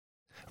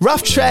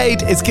Rough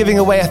Trade is giving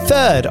away a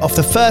third of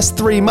the first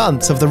 3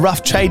 months of the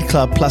Rough Trade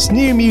Club plus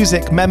new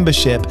music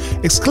membership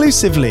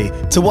exclusively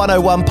to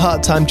 101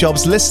 Part-Time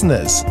Jobs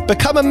listeners.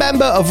 Become a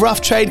member of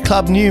Rough Trade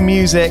Club New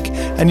Music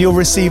and you'll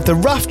receive the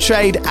Rough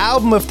Trade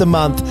Album of the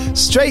Month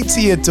straight to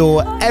your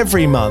door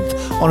every month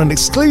on an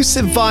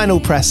exclusive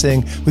vinyl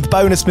pressing with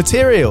bonus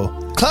material.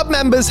 Club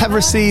members have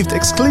received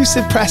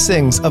exclusive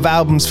pressings of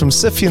albums from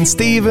Sufjan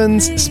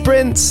Stevens,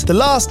 Sprints, The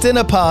Last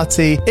Dinner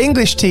Party,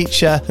 English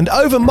Teacher, and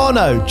Over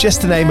Mono,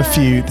 just to name a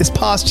few, this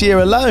past year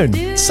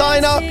alone.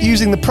 Sign up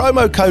using the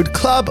promo code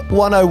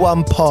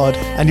CLUB101POD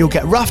and you'll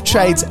get Rough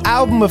Trade's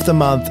Album of the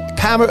Month,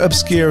 Camera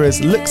Obscura's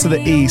Look to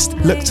the East,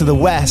 Look to the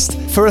West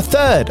for a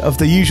third of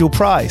the usual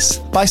price.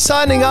 By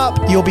signing up,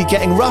 you'll be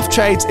getting Rough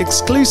Trade's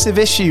exclusive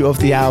issue of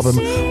the album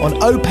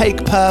on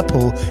opaque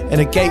purple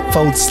in a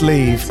gatefold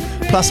sleeve,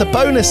 plus a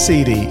bonus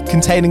CD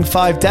containing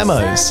 5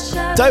 demos.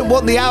 Don't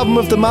want the album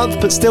of the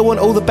month but still want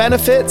all the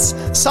benefits?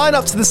 Sign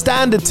up to the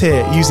standard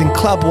tier using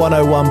Club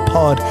 101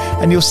 Pod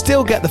and you'll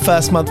still get the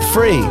first month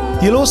free.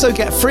 You'll also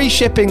get free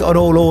shipping on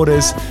all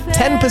orders,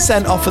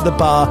 10% off at the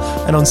bar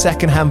and on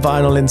secondhand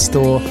vinyl in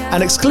store,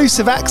 and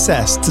exclusive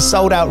access to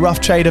sold out Rough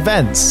Trade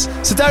events.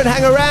 So don't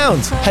hang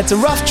around. Head to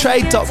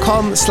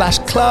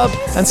roughtrade.com/club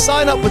and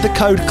sign up with the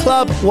code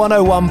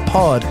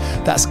CLUB101POD.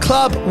 That's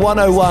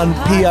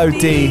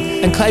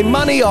CLUB101POD and claim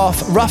money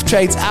off Rough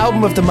Trade's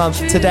Album of the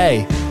Month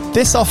today.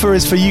 This offer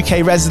is for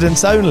UK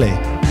residents only.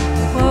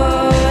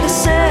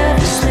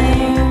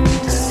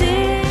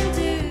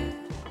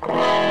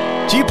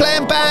 Do you play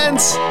in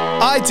bands?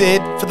 I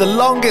did for the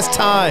longest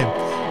time.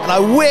 And I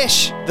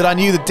wish that I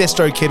knew that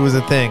DistroKid was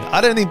a thing.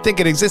 I don't even think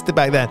it existed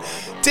back then.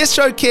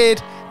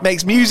 DistroKid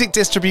makes music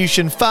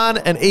distribution fun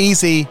and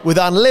easy with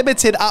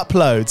unlimited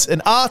uploads, and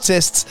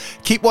artists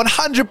keep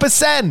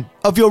 100%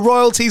 of your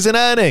royalties and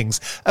earnings.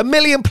 1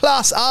 million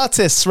plus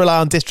artists rely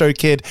on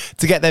DistroKid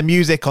to get their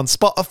music on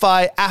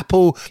Spotify,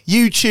 Apple,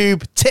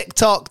 YouTube,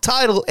 TikTok,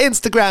 Tidal,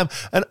 Instagram,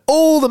 and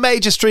all the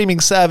major streaming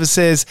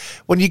services.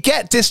 When you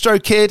get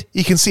DistroKid,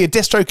 you can see a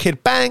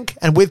DistroKid bank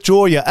and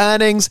withdraw your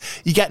earnings.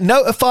 You get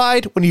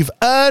notified when you've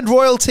earned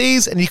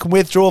royalties and you can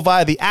withdraw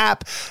via the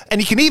app. And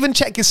you can even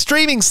check your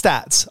streaming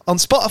stats on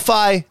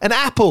Spotify and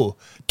Apple.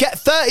 Get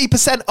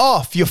 30%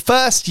 off your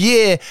first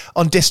year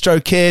on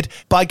DistroKid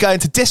by going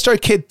to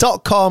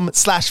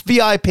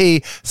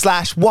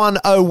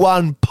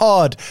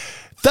distrokid.com/VIP/101pod.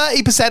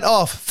 30%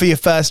 off for your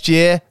first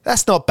year.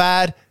 That's not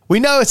bad.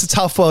 We know it's a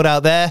tough world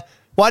out there.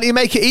 Why don't you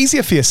make it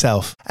easier for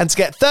yourself? And to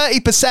get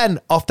 30%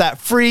 off that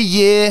free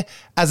year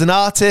as an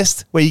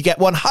artist, where you get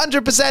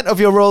 100% of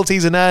your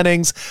royalties and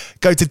earnings,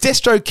 go to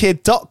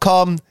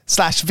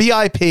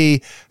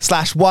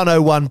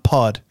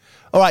distrokid.com/VIP/101pod.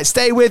 All right,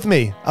 stay with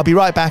me. I'll be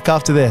right back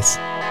after this.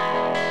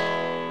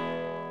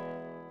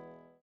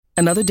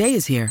 Another day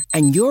is here,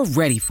 and you're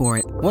ready for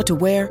it. What to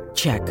wear?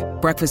 Check.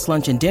 Breakfast,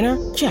 lunch, and dinner?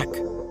 Check.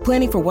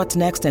 Planning for what's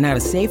next and how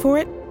to save for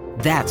it?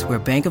 That's where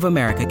Bank of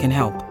America can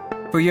help.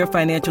 For your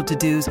financial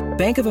to-dos,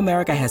 Bank of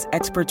America has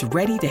experts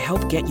ready to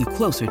help get you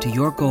closer to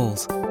your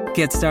goals.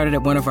 Get started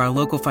at one of our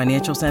local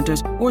financial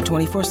centers or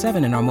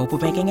 24/7 in our mobile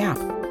banking app.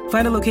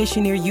 Find a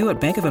location near you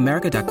at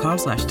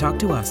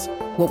bankofamerica.com/talktous.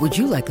 What would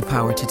you like the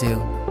power to do?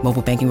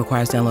 Mobile banking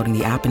requires downloading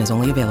the app and is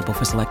only available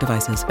for select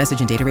devices. Message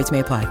and data rates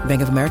may apply.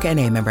 Bank of America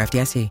N.A., member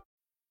FDIC.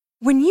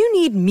 When you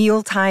need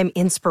mealtime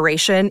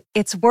inspiration,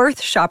 it's worth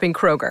shopping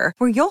Kroger,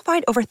 where you'll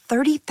find over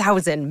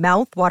 30,000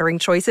 mouth-watering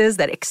choices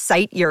that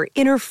excite your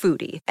inner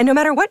foodie. And no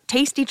matter what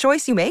tasty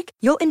choice you make,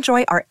 you'll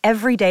enjoy our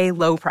everyday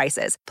low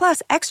prices,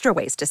 plus extra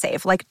ways to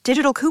save, like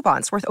digital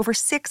coupons worth over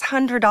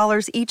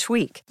 $600 each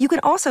week. You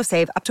can also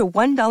save up to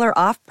 $1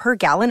 off per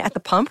gallon at the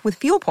pump with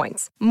fuel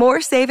points.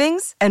 More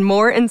savings and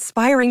more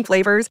inspiring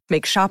flavors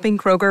make shopping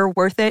Kroger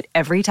worth it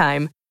every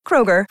time.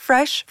 Kroger,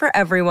 fresh for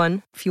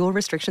everyone. Fuel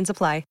restrictions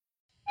apply.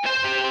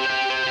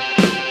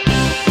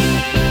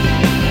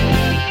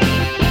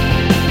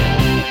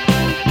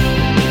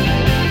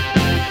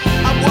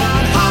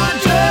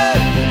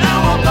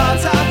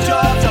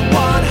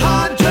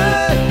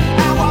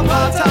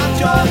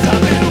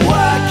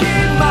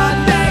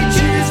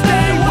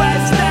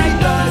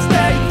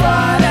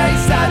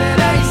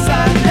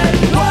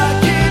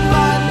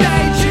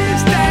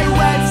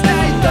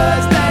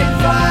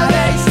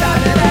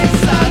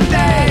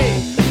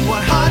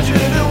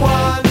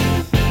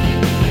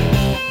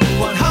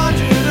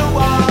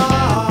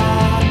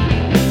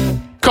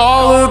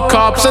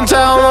 And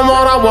tell them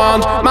what I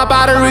want. My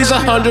battery's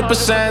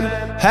 100%.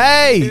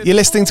 Hey, you're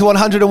listening to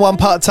 101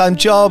 Part-Time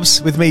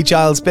Jobs with me,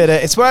 Giles Bitter.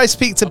 It's where I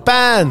speak to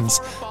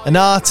bands and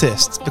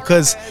artists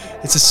because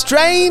it's a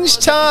strange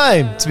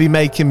time to be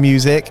making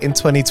music in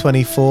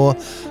 2024.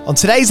 On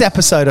today's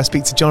episode, I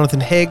speak to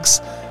Jonathan Higgs,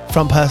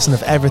 front person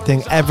of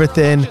Everything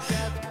Everything.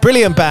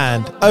 Brilliant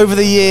band. Over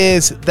the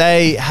years,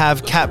 they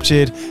have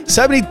captured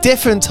so many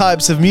different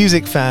types of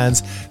music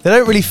fans. They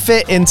don't really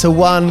fit into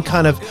one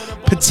kind of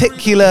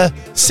particular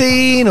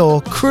scene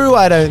or crew,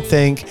 I don't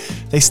think.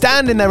 They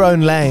stand in their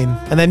own lane.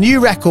 And their new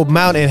record,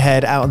 Mountain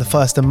Head, out on the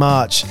 1st of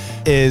March,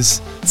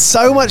 is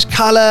so much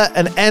colour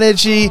and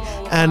energy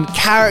and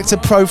character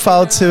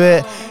profile to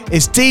it.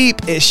 It's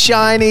deep, it's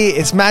shiny,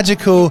 it's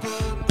magical.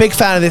 Big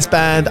fan of this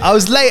band. I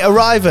was late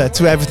arriver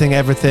to Everything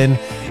Everything,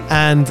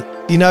 and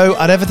you know,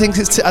 I don't think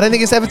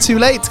it's ever too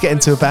late to get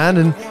into a band,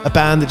 and a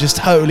band that just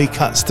totally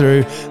cuts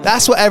through.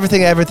 That's what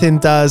Everything Everything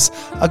does.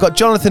 I've got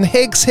Jonathan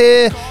Higgs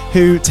here,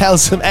 who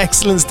tells some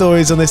excellent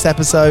stories on this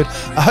episode.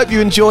 I hope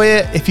you enjoy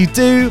it. If you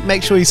do,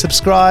 make sure you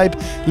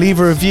subscribe, leave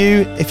a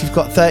review if you've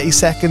got 30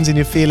 seconds and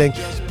you're feeling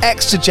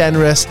extra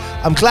generous.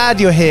 I'm glad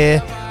you're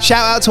here.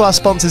 Shout out to our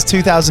sponsors,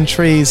 2000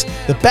 Trees,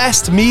 the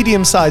best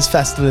medium-sized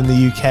festival in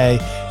the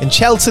UK, in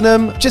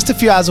Cheltenham, just a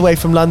few hours away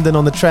from London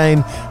on the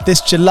train this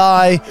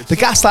July. The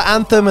Gaslight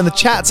Anthem and the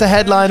Chats are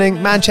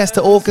headlining, Manchester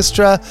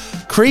Orchestra,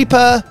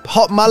 Creeper,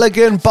 Hot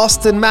Mulligan,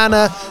 Boston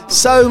Manor,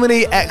 so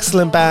many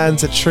excellent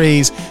bands at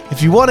Trees.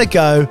 If you want to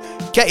go,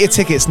 get your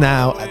tickets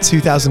now at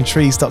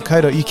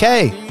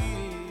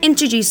 2000trees.co.uk.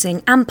 Introducing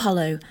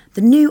Ampolo,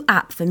 the new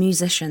app for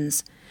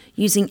musicians.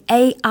 Using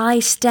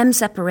AI stem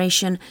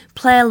separation,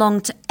 play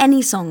along to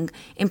any song,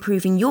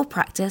 improving your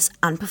practice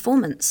and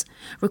performance.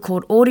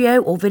 Record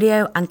audio or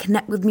video and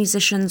connect with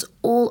musicians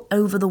all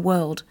over the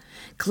world,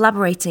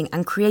 collaborating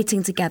and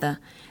creating together.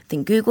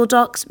 Think Google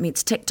Docs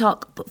meets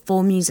TikTok, but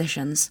for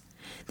musicians.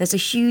 There's a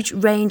huge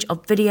range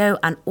of video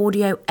and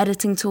audio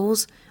editing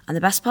tools, and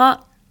the best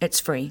part, it's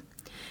free.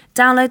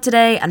 Download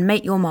today and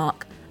make your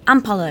mark.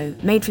 Ampolo,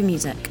 made for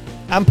music.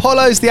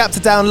 Ampolo's the app to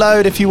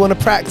download if you want to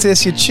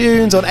practice your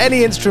tunes on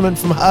any instrument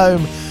from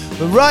home.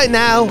 But right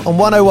now, on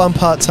 101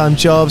 Part-Time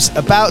Jobs,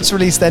 about to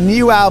release their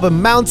new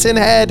album, Mountain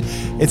Head,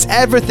 it's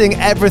Everything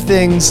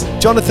Everything's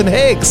Jonathan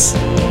Higgs.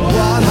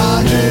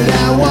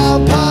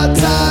 101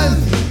 Part-Time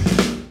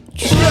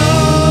Jobs.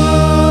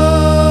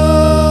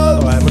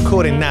 All right, I'm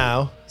recording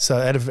now, so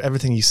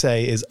everything you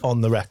say is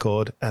on the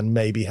record and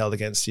may be held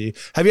against you.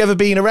 Have you ever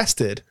been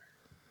arrested?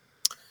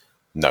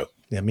 No.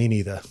 Yeah, me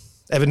neither.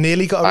 Ever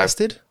nearly got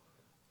arrested?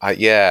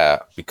 Yeah,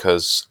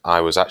 because I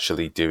was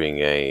actually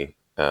doing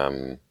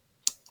I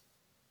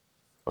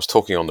was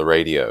talking on the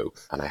radio,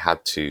 and I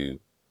had to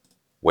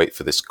wait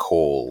for this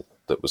call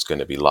that was going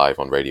to be live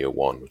on Radio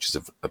 1, which is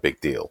a big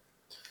deal.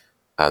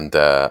 And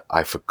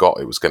I forgot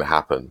it was going to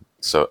happen.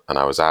 And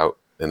I was out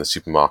in the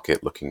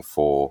supermarket looking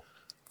for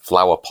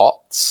flower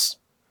pots.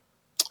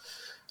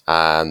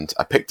 And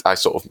I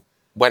sort of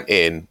went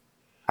in,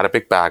 had a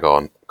big bag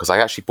on, because I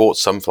actually bought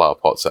some flower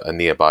pots at a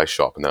nearby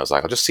shop. And then I was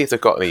like, I'll just see if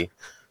they've got any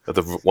of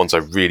the ones I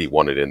really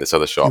wanted in this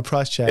other shop.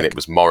 Price check. And it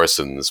was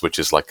Morrison's, which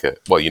is like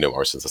you know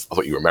Morrison's. I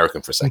thought you were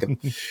American for a second.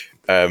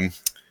 It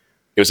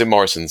was in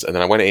Morrison's, and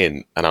then I went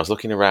in and I was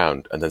looking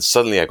around, and then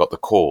suddenly I got the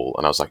call,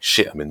 and I was like,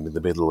 shit, I'm in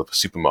the middle of a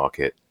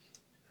supermarket.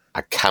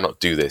 I cannot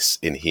do this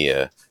in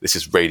here. This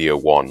is Radio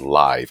 1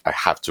 live. I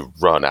have to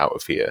run out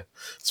of here.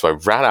 So I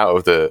ran out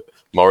of the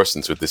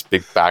Morrison's with this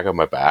big bag on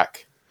my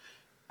back,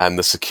 and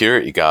the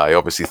security guy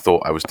obviously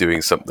thought I was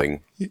doing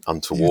something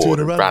untoward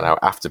and ran out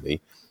after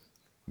me.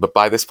 But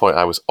by this point,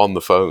 I was on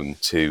the phone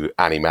to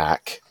Annie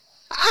Mac,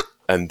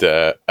 and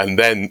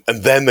then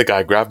the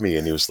guy grabbed me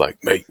and he was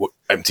like, "Mate,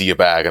 empty your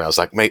bag." And I was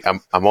like, "Mate,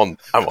 I'm on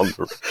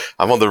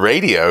the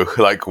radio.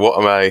 Like, what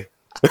am I?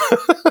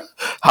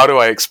 How do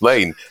I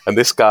explain?" And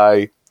this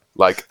guy,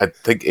 like, I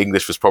think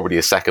English was probably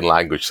a second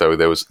language, so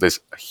there was this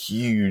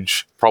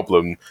huge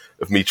problem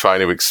of me trying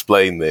to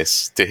explain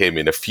this to him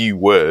in a few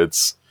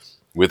words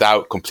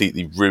without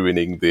completely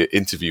ruining the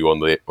interview on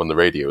the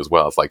radio as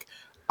well. It's like,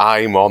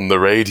 I'm on the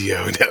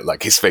radio, and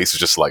like his face was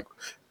just like,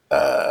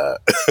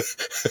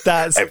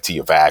 that's empty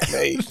your bag,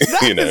 mate.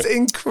 That is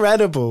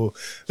incredible.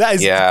 That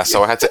is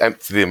So I had to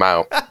empty them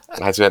out.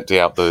 I had to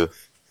empty out the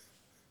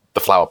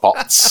flower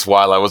pots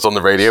while I was on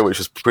the radio, which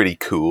was pretty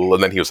cool.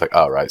 And then he was like,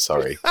 "Oh, right,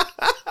 sorry."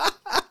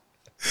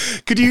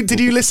 Did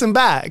you listen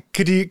back?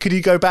 Could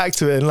you go back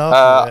to it and laugh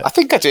at it? I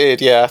think I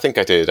did. Yeah, I think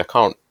I did. I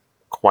can't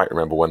quite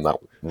remember when that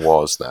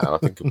was now. I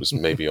think it was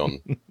maybe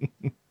on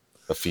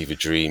A Fever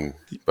Dream,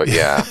 but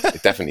yeah,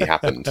 it definitely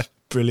happened.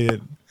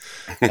 Brilliant.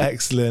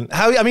 Excellent.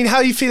 How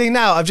are you feeling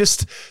now? I've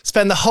just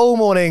spent the whole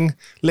morning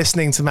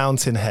listening to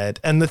Mountain Head,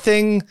 and the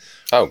thing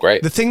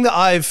that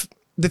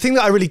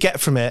I really get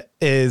from it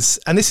is,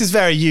 and this is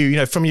very you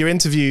know, from your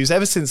interviews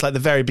ever since like the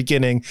very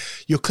beginning,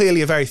 you're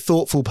clearly a very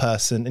thoughtful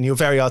person and you're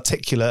very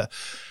articulate.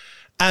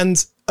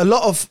 And a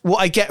lot of what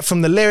I get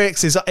from the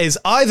lyrics is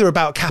either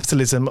about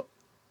capitalism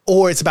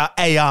or it's about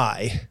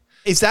AI.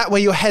 Is that where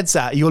your head's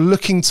at? You're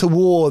looking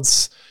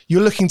towards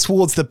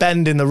the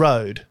bend in the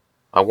road.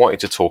 I wanted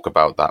to talk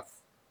about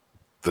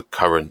the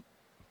current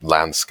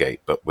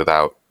landscape, but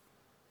without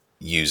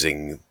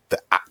using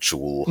the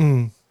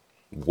actual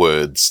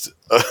words,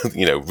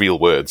 real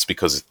words,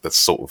 because that's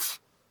sort of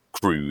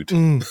crude.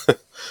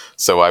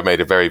 So I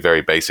made a very,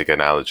 very basic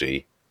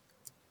analogy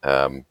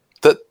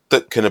that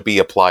that can be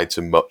applied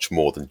to much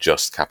more than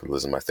just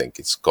capitalism. I think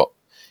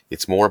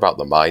it's more about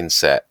the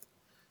mindset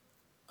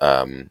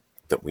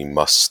that we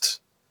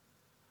must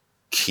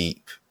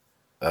keep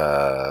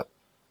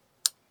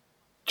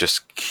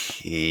just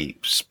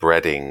keep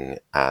spreading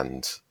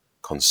and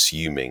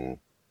consuming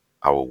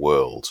our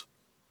world.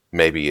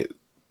 Maybe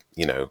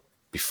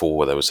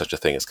before there was such a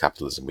thing as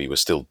capitalism, we were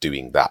still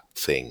doing that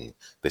thing.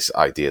 This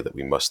idea that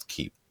we must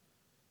keep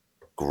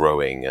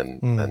growing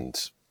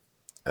and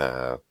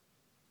the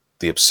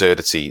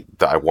absurdity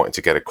that I wanted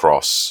to get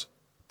across,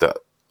 that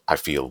I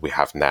feel we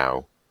have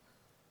now,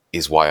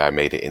 is why I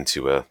made it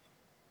into a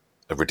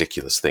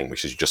ridiculous thing,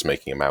 which is just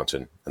making a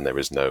mountain, and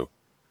there's no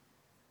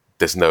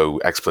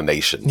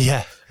explanation.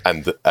 Yeah.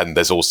 And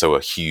there's also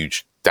a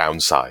huge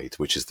downside,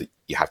 which is that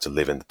you have to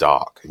live in the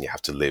dark, and you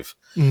have to live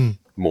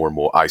more and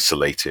more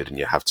isolated, and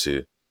you have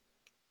to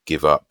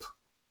give up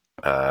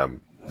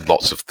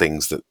lots of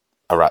things that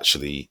are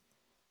actually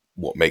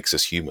what makes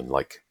us human,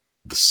 like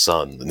the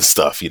sun and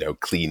stuff,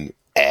 clean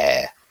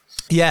air.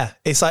 Yeah,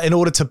 it's like in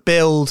order to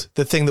build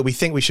the thing that we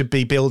think we should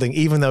be building,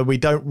 even though we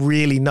don't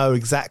really know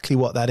exactly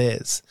what that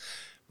is,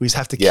 we just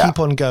have to keep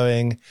on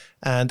going.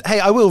 And hey,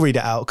 I will read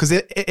it out, because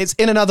it's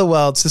in another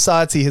world.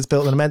 Society has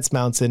built an immense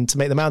mountain. To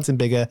make the mountain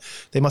bigger,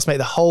 they must make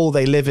the hole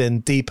they live in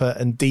deeper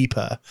and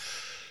deeper.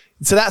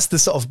 So that's the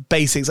sort of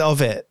basics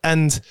of it.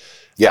 And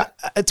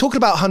talking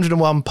about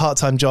 101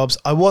 part-time jobs,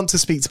 I want to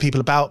speak to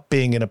people about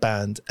being in a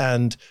band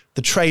and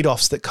the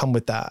trade-offs that come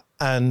with that,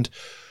 and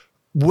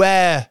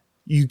where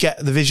you get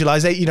the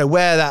visualization,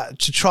 where that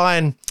to try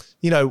and,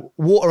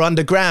 water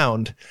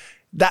underground.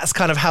 That's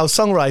kind of how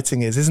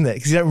songwriting is, isn't it?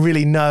 Because you don't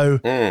really know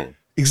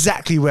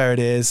exactly where it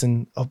is.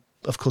 And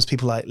of course,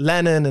 people like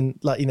Lennon and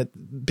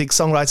big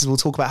songwriters will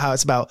talk about how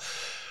it's about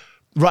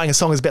writing a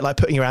song is a bit like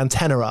putting your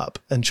antenna up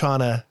and trying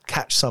to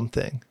catch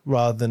something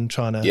rather than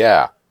trying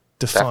to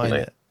define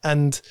it.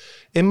 And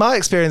in my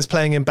experience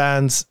playing in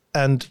bands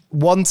and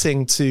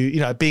wanting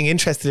to, being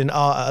interested in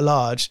art at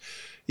large,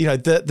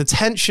 the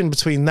tension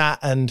between that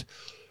and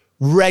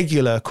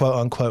regular quote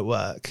unquote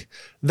work,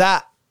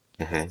 that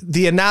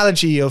the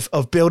analogy of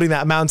building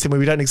that mountain where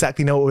we don't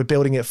exactly know what we're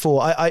building it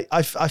for.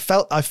 I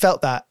felt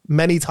that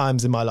many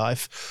times in my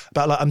life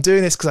about I'm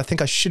doing this because I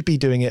think I should be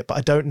doing it, but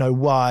I don't know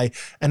why.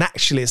 And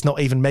actually it's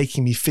not even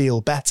making me feel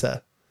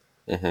better.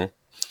 Mm-hmm.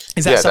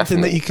 Is that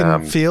something that you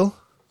can feel?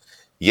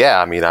 Yeah.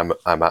 I mean, I'm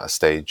at a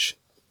stage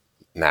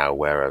now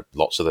where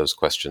lots of those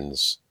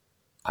questions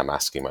I'm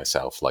asking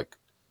myself, like,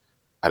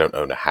 I don't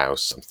own a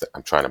house.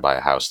 I'm trying to buy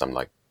a house. And I'm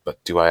like,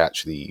 but do I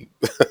actually,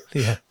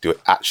 do I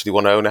actually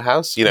want to own a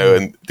house?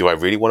 And do I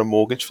really want a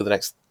mortgage for the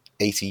next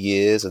 80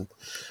 years? And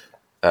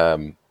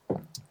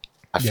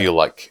I feel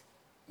like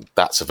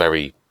that's a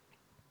very,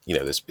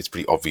 it's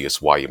pretty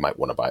obvious why you might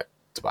want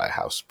to buy a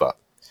house, but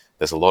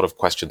there's a lot of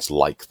questions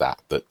like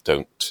that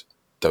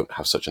don't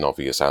have such an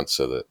obvious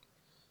answer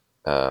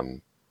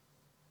that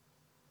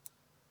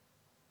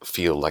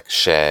feel like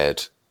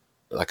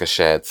a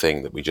shared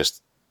thing that we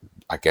just,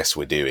 I guess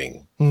we're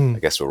doing. I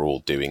guess we're all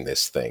doing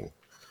this thing.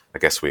 I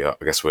guess we are.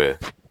 I guess we're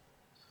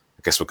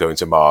going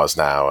to Mars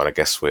now, and I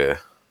guess we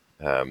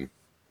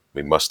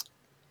must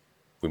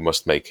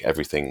make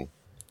everything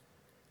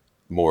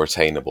more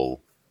attainable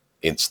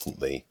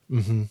instantly.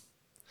 Mm-hmm.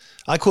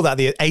 I call that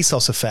the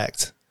ASOS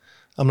effect.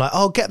 I'm like,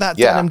 I'll get that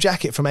denim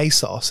jacket from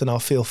ASOS, and I'll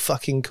feel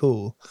fucking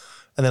cool,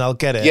 and then I'll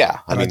get it. Yeah,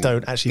 I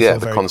don't actually feel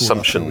very cool. The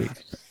consumption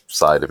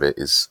side of it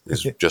is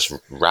just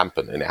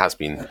rampant, and it has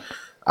been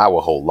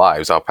our whole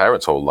lives, our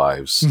parents' whole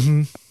lives.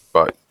 Mm-hmm.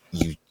 But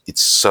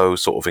it's so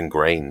sort of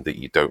ingrained that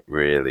you don't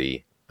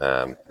really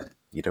ever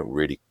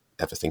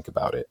think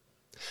about it.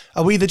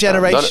 Are we the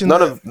generation?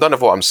 None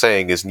of what I'm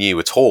saying is new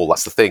at all.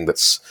 That's the thing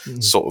that's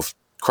sort of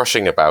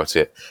crushing about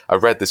it. I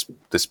read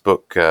this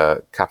book,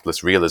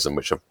 Capitalist Realism,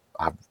 which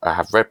I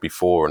have read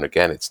before, and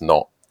again, it's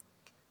not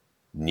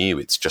new.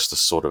 It's just a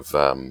sort of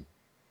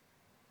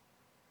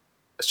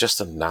it's just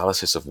an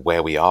analysis of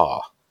where we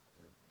are,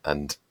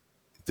 and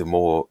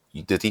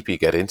the deeper you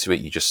get into it,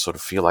 you just sort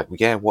of feel like,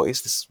 what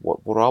is this? What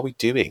are we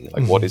doing?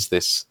 Like, what is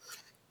this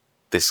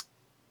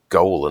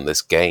goal and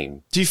this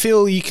game? Do you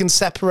feel you can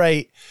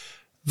separate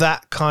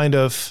that kind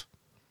of,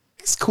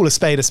 let's call a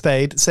spade,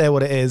 say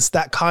what it is,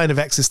 that kind of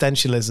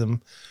existentialism?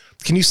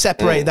 Can you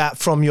separate that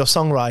from your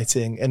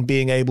songwriting and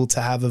being able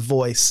to have a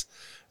voice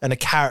and a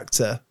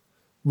character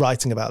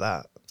writing about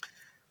that?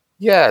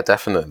 Yeah,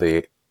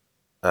 definitely.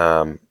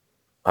 I've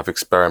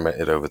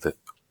experimented over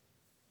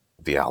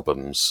the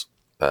albums,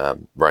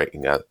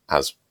 writing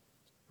as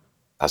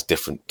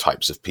different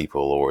types of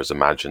people or as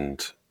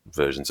imagined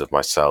versions of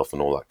myself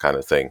and all that kind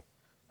of thing.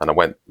 And I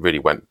went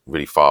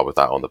really far with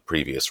that on the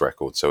previous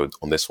record. So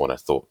on this one, I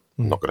thought,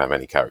 I'm not going to have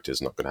any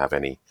characters, I'm not going to have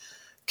any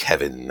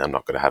Kevin, I'm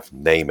not going to have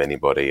name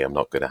anybody, I'm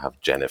not going to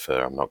have Jennifer,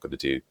 I'm not going to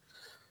do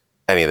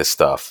any of this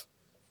stuff.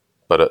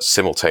 But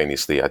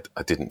simultaneously, I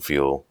didn't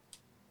feel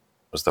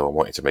as though I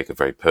wanted to make a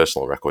very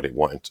personal record. I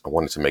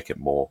wanted to make it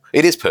more,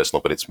 it is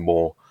personal, but it's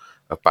more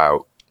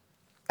about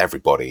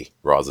everybody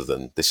rather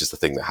than this is the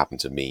thing that happened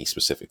to me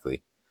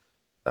specifically.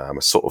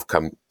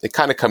 It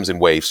kind of comes in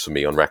waves for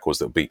me on records.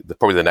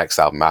 Probably the next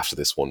album after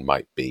this one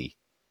might be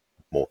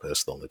more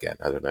personal again.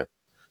 I don't know.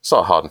 It's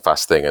not a hard and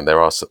fast thing, and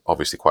there are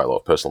obviously quite a lot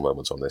of personal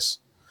moments on this.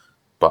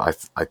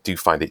 But I do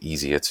find it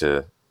easier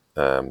to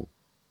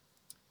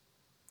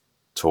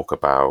talk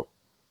about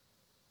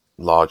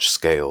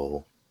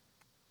large-scale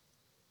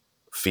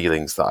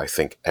feelings that I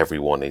think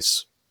everyone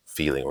is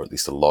feeling, or at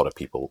least a lot of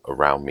people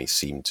around me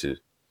seem to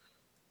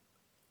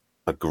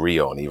agree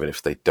on, even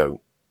if they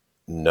don't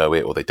know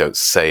it or they don't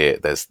say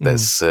it. There's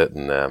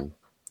certain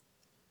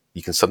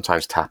you can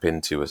sometimes tap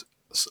into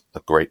a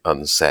great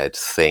unsaid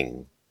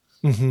thing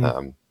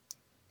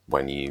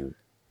when you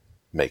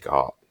make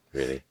art,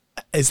 really.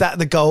 Is that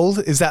the gold?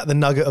 Is that the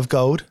nugget of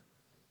gold?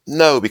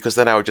 No, because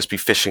then I would just be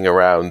fishing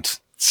around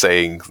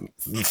saying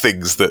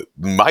things that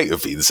might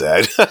have been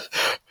said.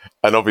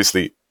 And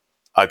obviously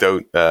I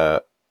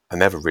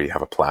never really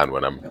have a plan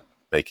when I'm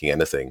making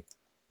anything.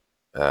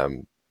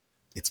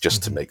 It's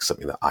just to make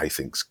something that I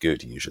think's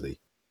good usually.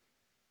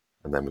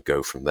 And then we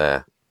go from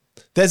there.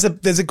 There's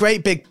a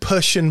great big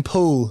push and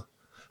pull.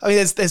 I mean,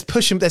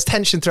 there's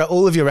tension throughout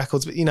all of your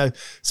records, but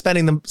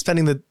spending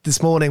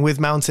this morning with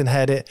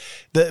Mountainhead,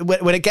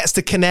 when it gets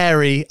to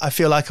Canary, I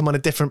feel like I'm on a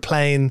different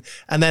plane,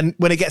 and then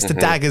when it gets to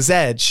Dagger's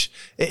Edge,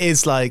 it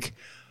is like,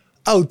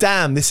 oh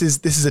damn, this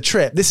is a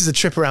trip. This is a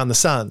trip around the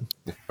sun.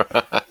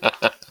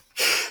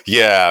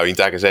 Yeah, I mean,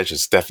 Dagger's Edge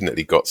has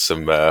definitely got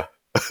some.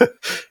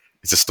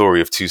 It's a story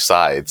of two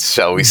sides,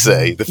 shall we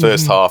say? The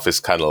first half is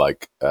kind of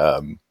like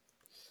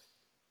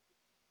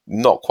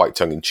not quite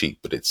tongue in cheek,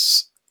 but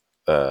it's.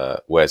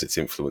 Wears its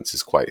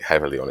influences quite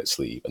heavily on its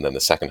sleeve, and then the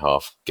second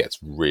half gets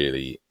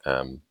really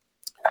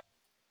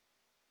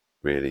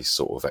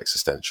sort of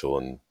existential,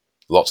 and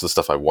lots of the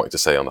stuff I wanted to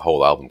say on the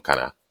whole album kind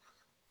of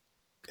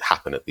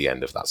happen at the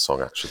end of that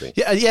song, actually.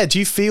 Yeah. Do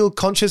you feel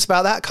conscious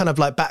about that, kind of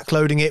like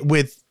backloading it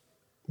with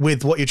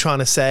what you're trying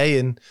to say,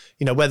 and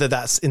whether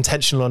that's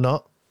intentional or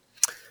not?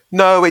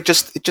 No, it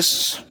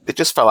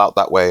just fell out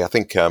that way. I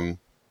think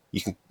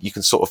you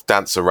can sort of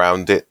dance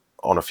around it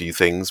on a few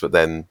things, but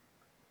then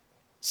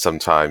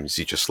sometimes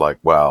you're just like,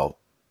 well,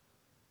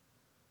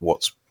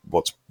 what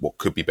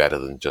could be better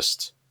than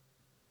just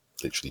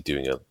literally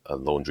doing a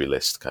laundry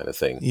list kind of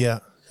thing? Yeah.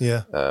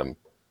 And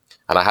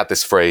I had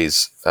this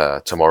phrase,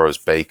 tomorrow's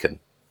bacon,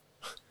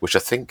 which I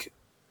think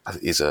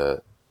is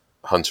a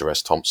Hunter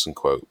S. Thompson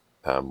quote.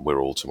 We're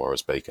all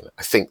tomorrow's bacon.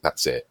 I think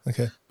that's it.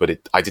 Okay. But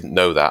I didn't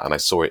know that, and I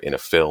saw it in a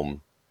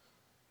film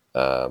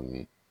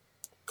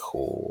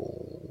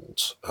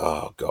called,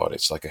 oh God,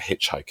 it's like a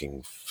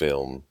hitchhiking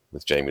film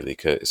with Jamie Lee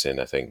Curtis in,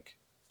 I think.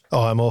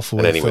 Oh, I'm awful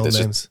with film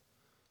names.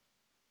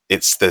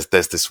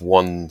 There's this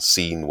one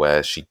scene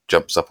where she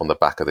jumps up on the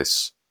back of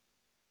this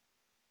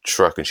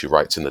truck and she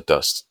writes in the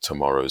dust,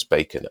 tomorrow's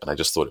bacon. And I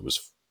just thought it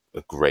was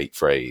a great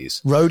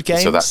phrase. Road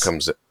Games? So that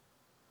comes...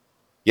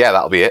 Yeah,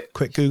 that'll be it.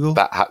 Quick Google.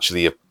 That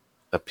actually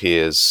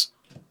appears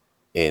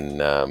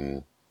in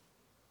a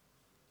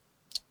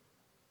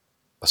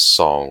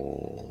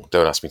song,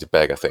 Don't Ask Me to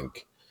Beg, I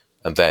think.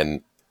 And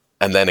then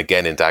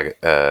again in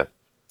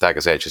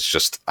Dagger's Edge, it's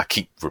just, I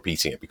keep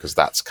repeating it because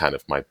that's kind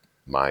of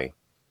my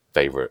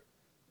favorite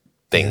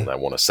thing that I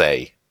want to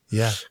say.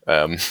 Yeah.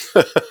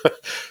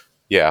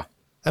 Yeah.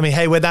 I mean,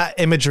 hey, where that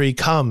imagery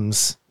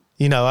comes,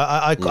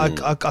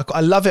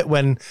 I love it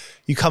when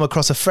you come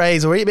across a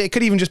phrase, or it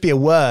could even just be a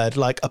word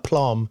like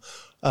aplomb,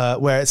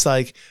 where it's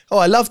like, oh,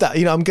 I love that.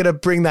 I'm going to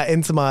bring that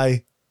into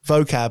my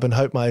vocab and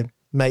hope my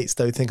mates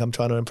don't think I'm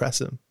trying to impress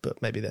them,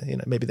 but maybe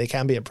they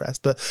can be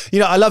impressed. But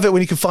I love it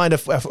when you can find a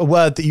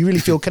word that you really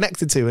feel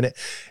connected to, and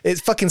it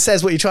fucking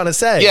says what you're trying to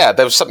say. Yeah,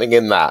 there was something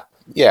in that.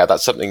 Yeah,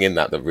 that's something in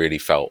that really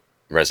felt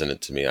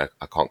resonant to me. I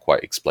can't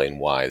quite explain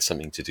why. It's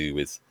something to do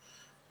with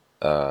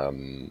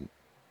the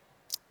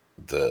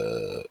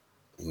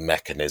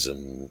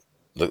mechanism,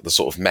 the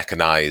sort of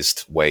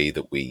mechanized way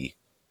that we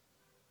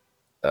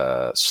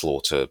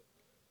slaughter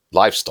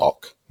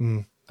livestock,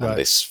 and right.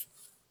 this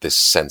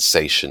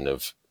sensation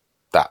of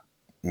that,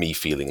 me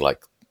feeling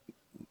like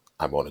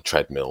I'm on a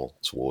treadmill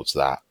towards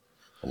that,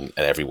 and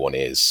everyone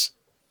is,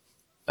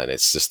 and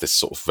it's just this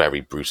sort of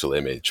very brutal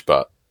image,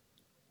 but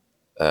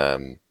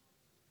the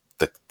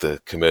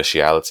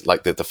commerciality,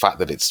 like the fact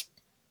that it's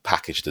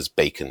packaged as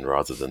bacon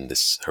rather than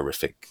this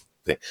horrific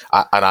thing.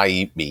 And I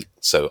eat meat,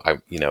 so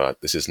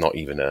this is not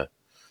even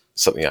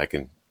something I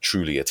can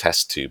truly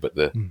attest to, but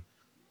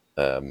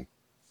the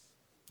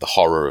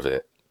horror of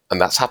it. And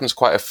that's happens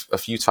quite a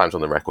few times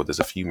on the record. There's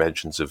a few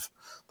mentions of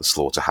the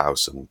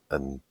slaughterhouse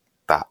and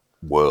that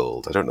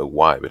world. I don't know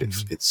why, but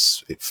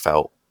it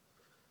felt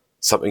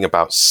something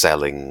about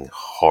selling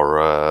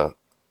horror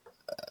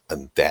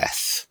and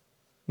death.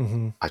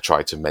 I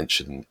tried to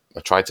mention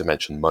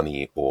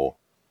money or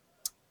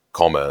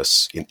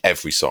commerce in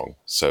every song.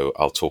 So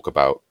I'll talk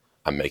about,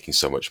 I'm making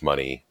so much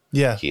money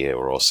here,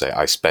 or I'll say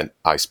I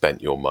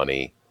spent your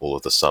money all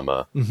of the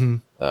summer,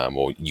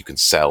 or you can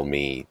sell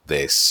me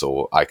this,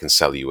 or I can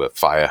sell you a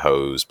fire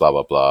hose, blah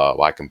blah blah.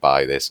 Or I can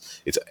buy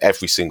this. It's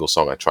every single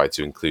song I try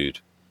to include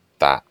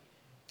that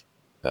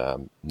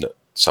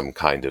some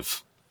kind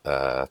of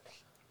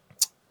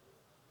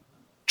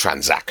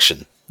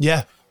transaction.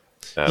 Yeah.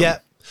 Yeah.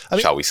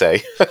 Shall we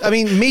say? I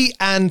mean, meat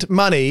and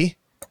money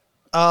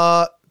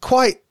are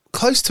quite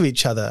close to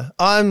each other.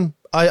 I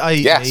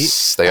eat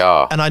meat, they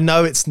are. and I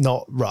know it's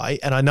not right,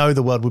 and I know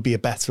the world would be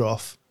better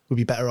off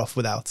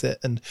without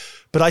it.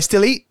 But I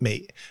still eat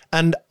meat,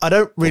 and I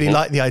don't really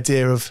like the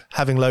idea of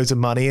having loads of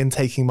money and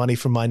taking money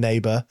from my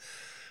neighbor.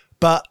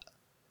 But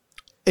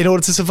in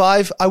order to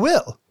survive, I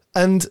will.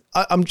 And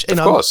I'm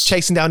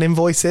chasing down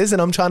invoices,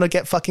 and I'm trying to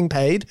get fucking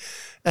paid.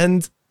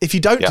 And if you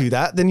don't do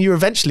that, then you're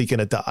eventually going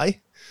to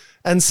die.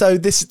 And so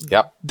that's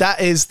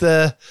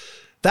the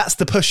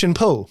push and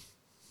pull.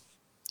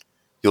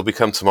 You'll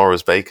become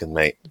tomorrow's bacon,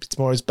 mate.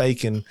 Tomorrow's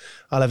bacon.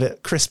 I'll have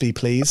it crispy,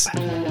 please.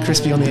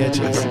 Crispy on the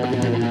edges.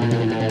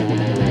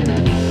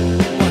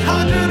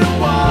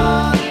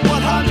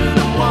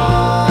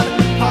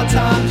 101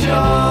 part-time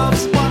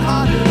jobs.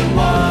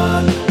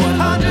 101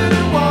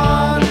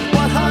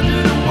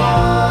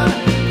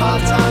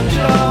 part-time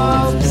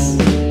jobs.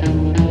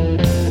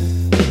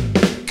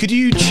 Could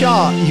you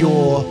chart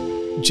your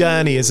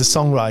journey as a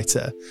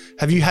songwriter?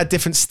 Have you had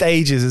different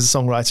stages as a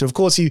songwriter? Of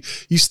course, you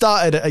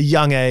started at a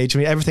young age. I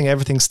mean,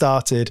 everything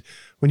started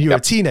when you were a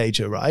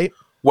teenager, right?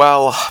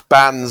 Well,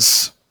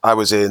 bands I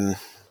was in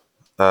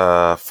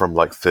from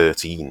like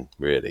 13,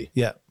 really.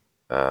 Yeah.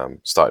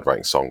 Started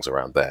writing songs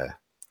around there.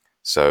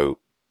 So,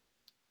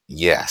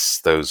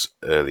 yes, those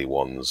early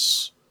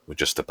ones were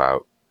just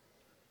about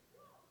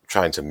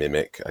trying to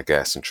mimic, I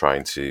guess, and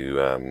trying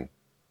to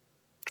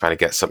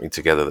get something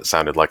together that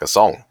sounded like a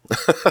song.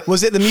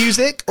 Was it the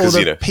music or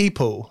the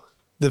people,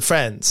 the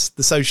friends,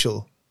 the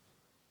social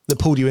that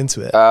pulled you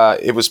into it?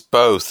 It was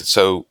both.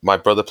 So my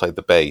brother played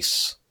the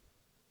bass.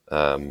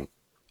 I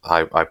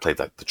played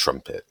like the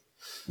trumpet.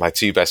 My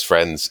two best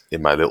friends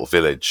in my little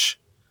village,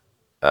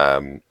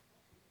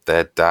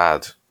 their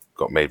dad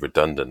got made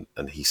redundant,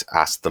 and he's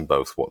asked them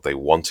both what they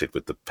wanted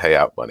with the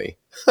payout money.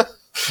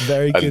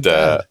 Very good.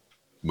 And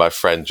my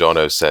friend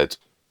Jono said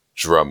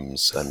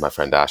drums, and my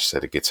friend Ash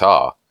said a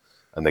guitar,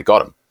 and they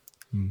got them.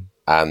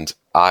 And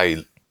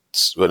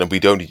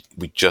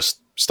we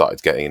just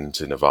started getting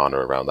into Nirvana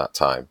around that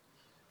time,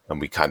 and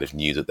we kind of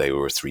knew that they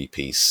were a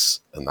 3-piece,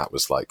 and that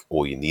was like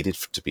all you needed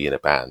to be in a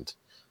band.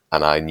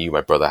 And I knew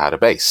my brother had a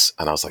bass,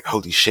 and I was like,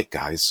 holy shit,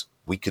 guys,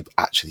 we could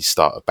actually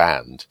start a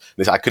band.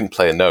 And I couldn't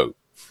play a note,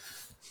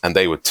 and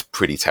they were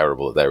pretty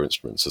terrible at their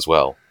instruments as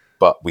well.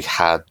 But we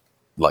had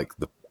like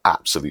the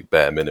absolute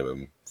bare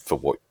minimum for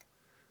what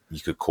you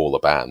could call a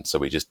band, so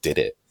we just did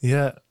it.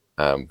 Yeah.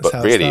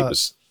 But really,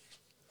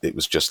 it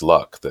was just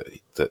luck that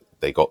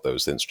they got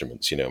those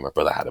instruments. My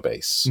brother had a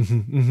bass.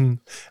 And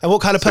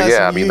what kind of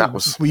person?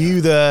 Were you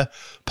the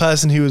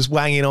person who was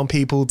wanging on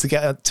people to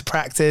get to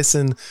practice,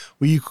 and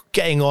were you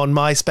getting on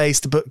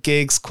MySpace to book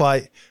gigs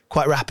quite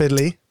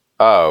rapidly?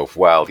 Oh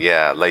well,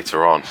 yeah.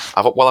 Later on,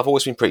 I've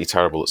always been pretty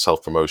terrible at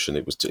self-promotion.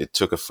 It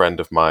took a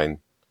friend of mine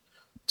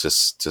to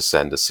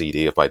send a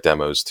CD of my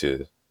demos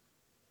to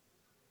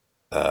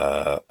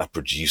a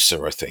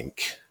producer, I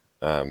think.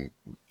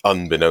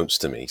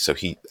 Unbeknownst to me. So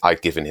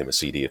I'd given him a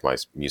CD of my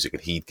music,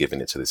 and he'd given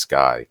it to this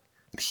guy,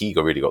 and he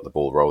really got the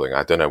ball rolling.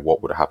 I don't know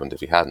what would have happened if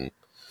he hadn't.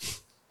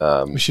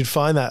 We should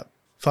find that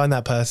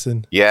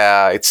person.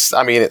 Yeah,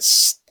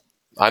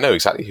 I know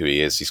exactly who he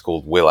is. He's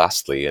called Will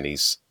Astley, and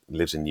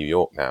lives in New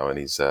York now, and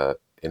he's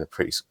in a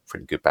pretty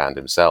good band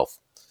himself,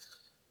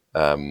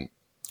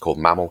 called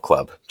Mammal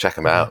Club. Check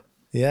him out.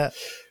 Yeah.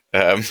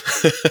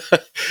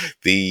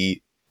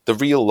 The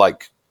real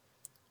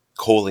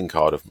calling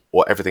card of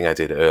everything I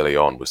did early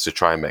on was to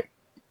try and make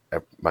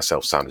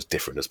myself sound as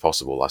different as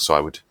possible. So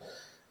I would,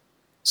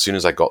 as soon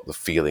as I got the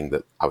feeling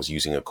that I was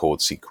using a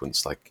chord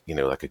sequence, like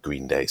a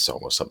Green Day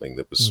song or something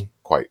that was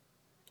quite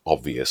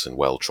obvious and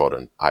well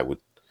trodden, I would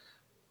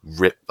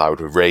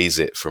erase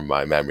it from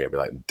my memory. I'd be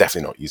like, I'm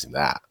definitely not using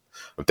that.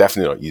 I'm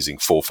definitely not using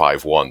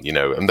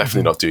 4-5-1. I'm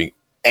definitely not doing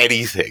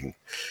anything,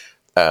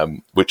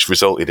 which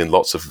resulted in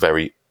lots of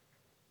very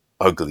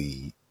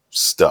ugly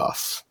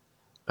stuff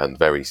and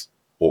very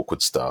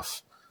awkward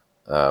stuff,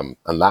 and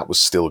that was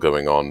still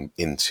going on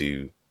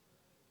into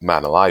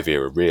Man Alive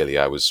era. Really,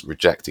 I was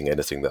rejecting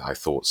anything that I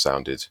thought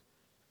sounded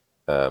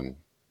like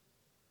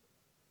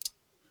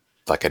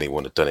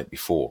anyone had done it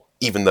before,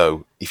 even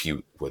though if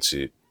you were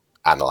to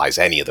analyze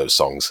any of those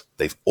songs,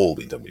 they've all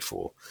been done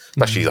before,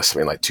 especially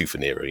something like Two for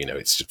Nero.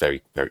 It's just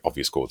very, very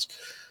obvious chords.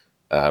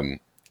 Then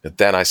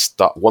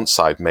once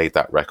I'd made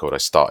that record, I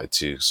started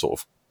to sort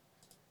of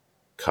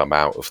come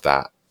out of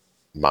that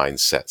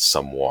mindset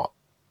somewhat.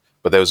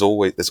 But there's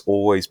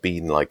always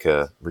been like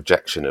a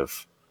rejection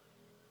of,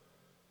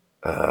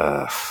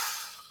 I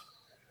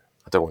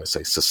don't want to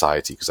say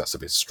society because that's a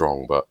bit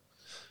strong, but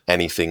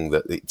anything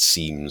that it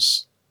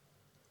seems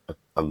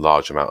a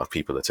large amount of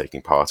people are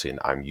taking part in,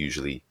 I'm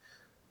usually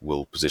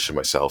will position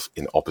myself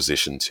in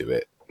opposition to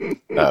it.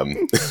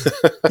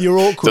 You're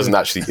awkward.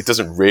 It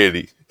doesn't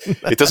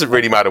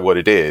really matter what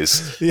it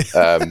is.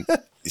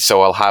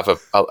 So I'll have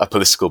a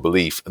political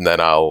belief, and then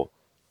I'll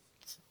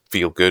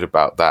feel good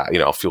about that.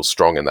 I'll feel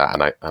strong in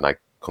that, and I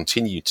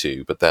continue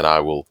to. But then I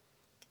will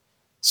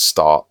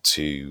start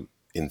to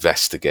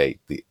investigate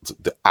the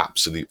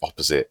absolute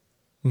opposite,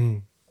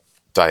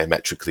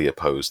 diametrically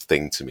opposed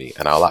thing to me,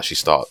 and I'll actually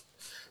start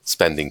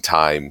spending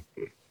time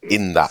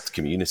in that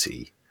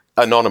community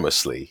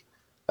anonymously,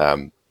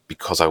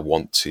 because I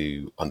want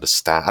to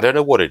understand. I don't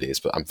know what it is,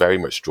 but I'm very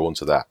much drawn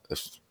to that. A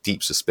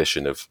deep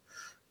suspicion of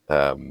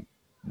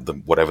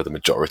whatever the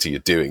majority are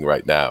doing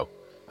right now,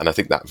 and I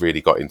think that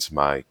really got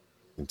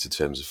into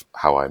terms of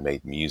how I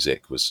made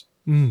music was,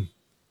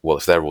 well,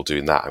 if they're all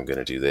doing that, I'm going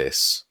to do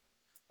this.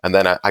 And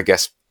then I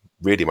guess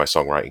really my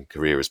songwriting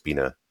career has been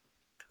a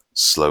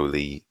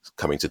slowly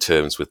coming to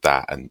terms with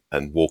that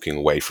and walking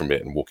away from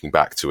it and walking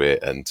back to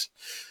it and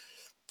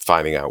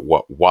finding out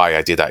why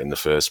I did that in the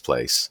first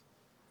place.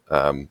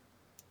 But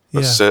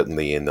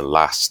certainly in the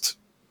last,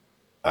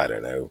 I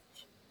don't know,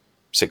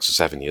 6 or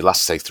 7 years,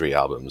 last say 2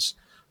 albums,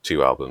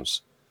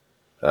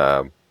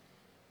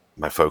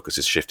 my focus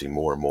is shifting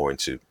more and more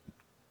into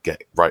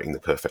writing the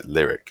perfect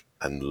lyric,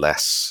 and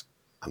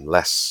I'm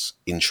less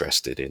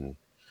interested in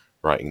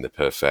writing the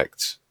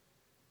perfect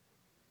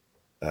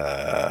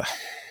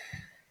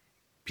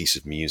piece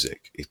of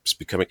music.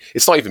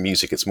 It's not even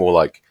music, it's more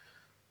like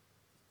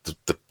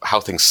the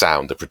how things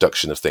sound, the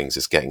production of things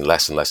is getting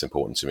less and less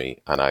important to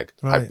me, and I'd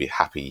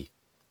be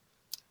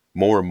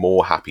more and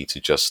more happy to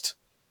just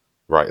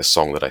write a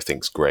song that I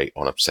think's great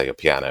on a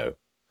piano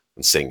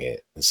and sing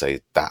it and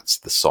say that's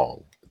the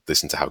song.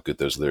 Listen to how good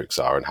those lyrics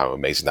are and how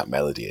amazing that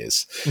melody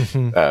is.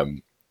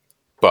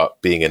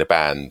 But being in a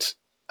band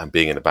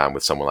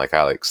with someone like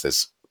Alex,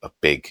 there's a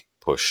big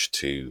push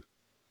to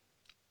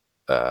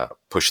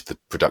push the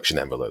production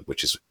envelope,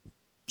 which is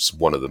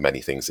one of the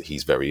many things that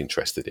he's very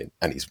interested in,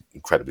 and he's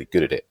incredibly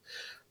good at it.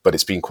 But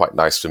it's been quite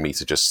nice for me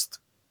to just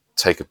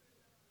take a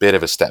bit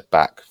of a step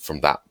back from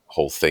that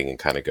whole thing and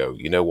kind of go,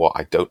 you know what,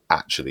 I don't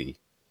actually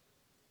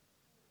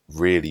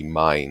really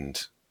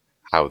mind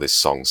how this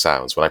song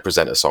sounds. When I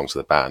present a song to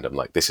the band, I'm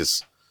like, this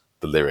is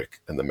the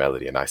lyric and the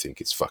melody, and I think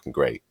it's fucking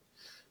great.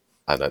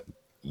 And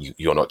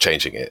you're not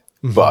changing it,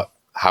 but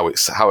how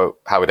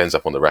it ends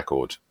up on the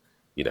record,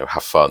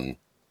 have fun,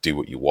 do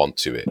what you want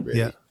to it,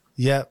 really.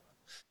 Yeah.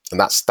 And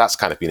that's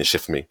kind of been a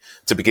shift for me.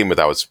 To begin with,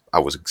 I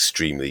was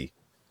extremely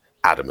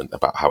adamant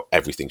about how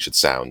everything should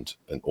sound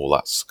and all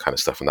that kind of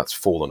stuff, and that's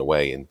fallen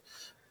away. And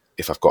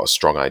if I've got a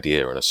strong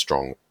idea and a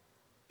strong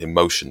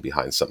emotion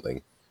behind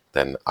something,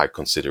 then I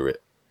consider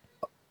it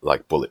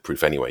like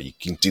bulletproof anyway. You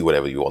can do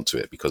whatever you want to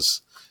it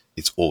because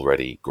it's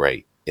already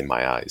great in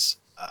my eyes.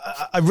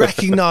 I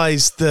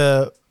recognize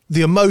the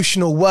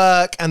emotional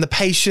work and the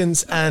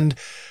patience and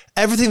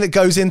everything that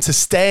goes into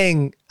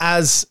staying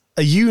as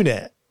a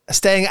unit,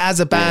 staying as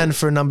a band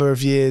for a number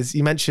of years.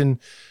 You mentioned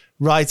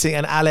writing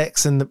and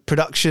Alex and the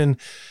production,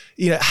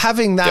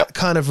 having that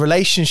kind of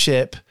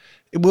relationship.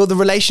 Will the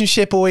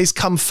relationship always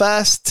come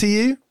first to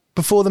you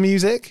before the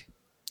music?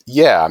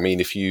 Yeah. I mean,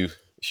 if you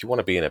want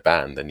to be in a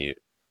band, then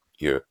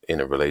you're in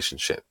a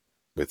relationship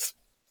with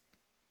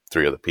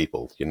 3 other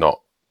people.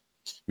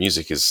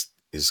 Music is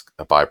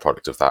a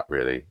byproduct of that,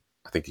 really.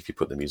 I think if you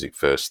put the music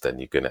first, then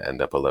you're going to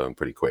end up alone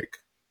pretty quick,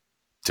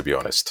 to be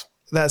honest.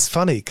 That's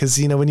funny because,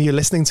 when you're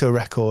listening to a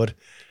record,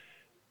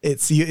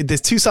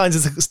 there's two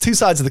sides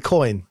of the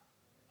coin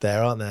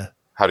there, aren't there?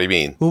 How do you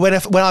mean? Well,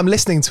 when I'm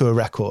listening to a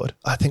record,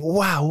 I think,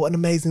 wow, what an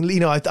amazing,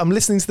 I'm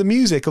listening to the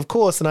music, of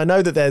course. And I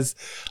know that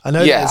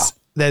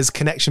there's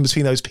connection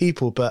between those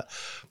people,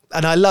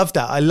 and I love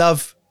that. I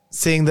love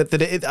seeing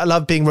that I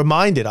love being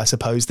reminded, I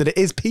suppose, that it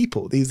is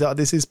people.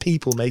 This is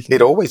people making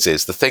it. Always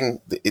is. The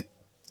thing,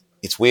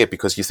 it's weird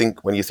because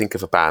when you think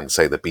of a band,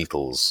 say the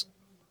Beatles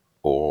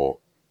or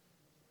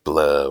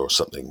Blur or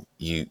something,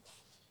 you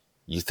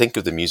think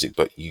of the music,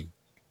 but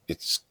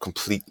it's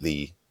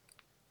completely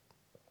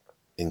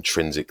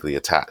intrinsically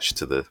attached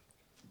to the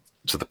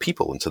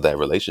people and to their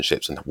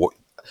relationships and what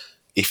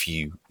if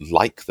you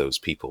like those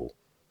people.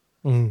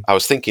 I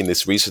was thinking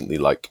this recently,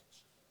 like,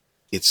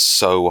 it's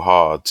so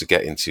hard to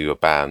get into a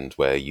band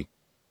where you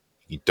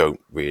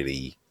don't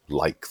really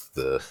like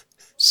the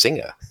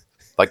singer.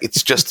 Like,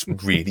 it's just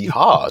really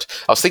hard.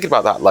 I was thinking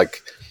about that.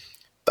 Like,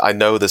 I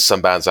know there's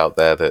some bands out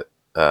there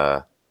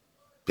that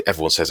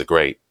everyone says are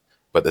great,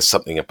 but there's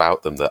something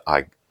about them that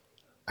I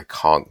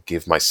can't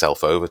give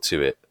myself over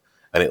to it.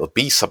 And it'll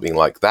be something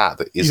like that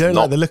is you don't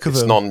not like the look of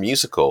it's them,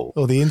 non-musical.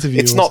 Or the interview.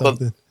 It's or not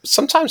something.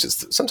 Sometimes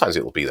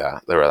it'll be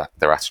that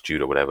their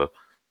attitude or whatever.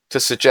 To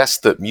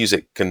suggest that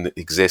music can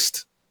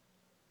exist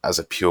as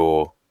a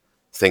pure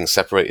thing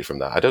separated from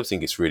that, I don't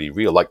think it's really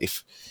real. Like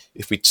if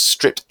we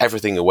stripped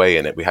everything away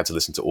in it, we had to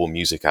listen to all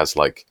music as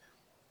like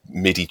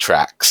MIDI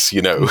tracks,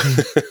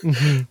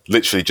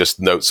 literally just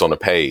notes on a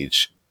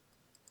page.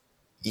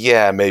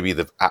 Yeah, maybe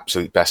the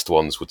absolute best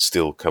ones would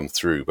still come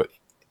through, but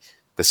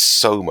there's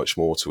so much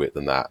more to it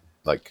than that.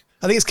 Like,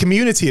 I think it's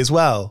community as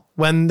well.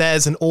 When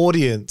there's an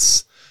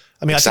audience,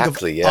 I mean,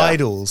 exactly, I think of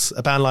Idols,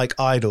 a band like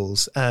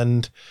Idols,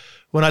 and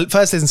when I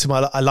first listened to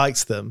them, I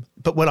liked them.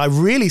 But when I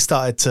really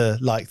started to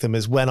like them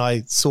is when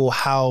I saw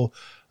how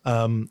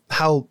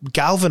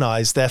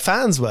galvanized their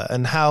fans were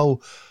and how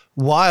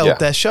wild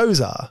their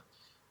shows are.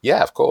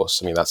 Yeah, of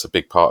course. I mean, that's a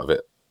big part of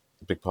it.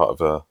 A big part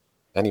of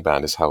any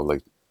band is how they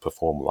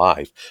perform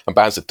live. And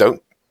bands that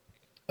don't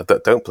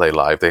play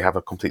live, they have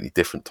a completely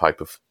different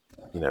type of,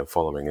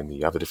 following, and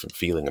you have a different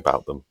feeling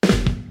about them.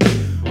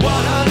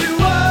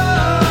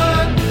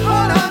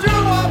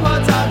 101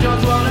 part-time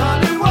jobs,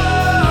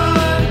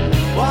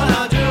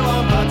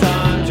 101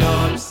 part-time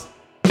jobs.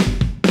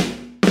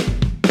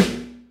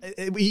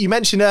 You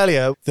mentioned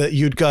earlier that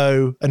you'd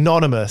go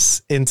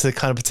anonymous into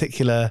kind of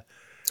particular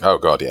Oh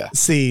God, yeah.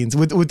 scenes.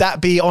 Would that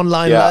be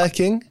online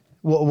lurking?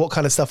 What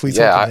kind of stuff were you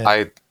talking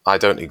here? I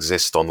don't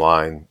exist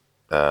online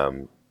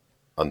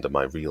under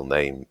my real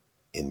name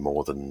in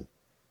more than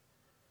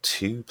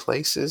 2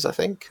 places, I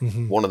think.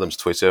 Mm-hmm. One of them's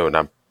Twitter, and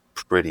I'm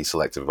pretty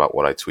selective about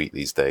what I tweet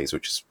these days,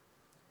 which is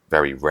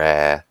very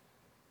rare.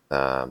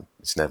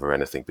 It's never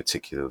anything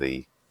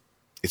particularly.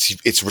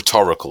 It's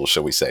rhetorical,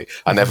 shall we say?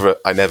 I never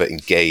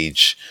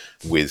engage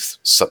with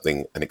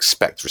something and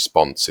expect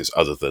responses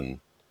other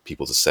than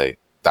people to say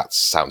that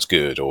sounds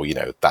good or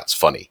that's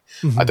funny.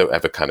 Mm-hmm. I don't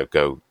ever kind of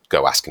go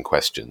asking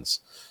questions.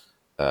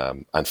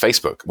 And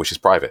Facebook, which is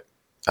private,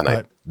 and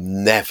right. I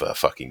never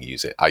fucking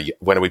use it.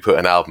 When we put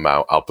an album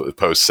out, I'll put a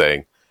post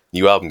saying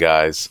 "New album,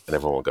 guys," and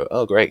everyone will go,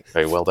 "Oh, great,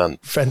 very well done."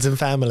 Friends and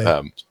family.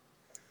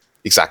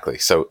 Exactly.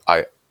 So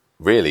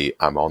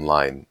I'm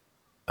online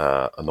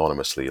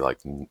anonymously,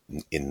 like in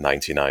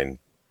 99%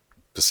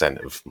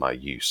 of my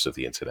use of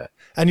the internet.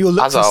 And you'll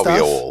look as for are stuff.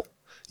 We all.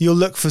 You'll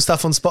look for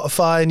stuff on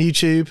Spotify and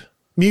YouTube.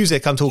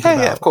 Music, I'm talking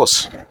about. Yeah, of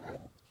course.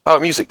 Oh,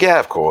 music. Yeah,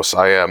 of course.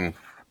 I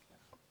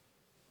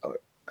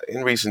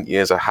in recent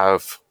years, I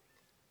have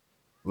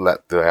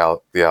let the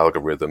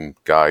algorithm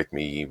guide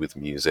me with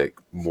music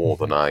more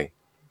than I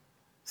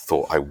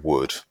thought I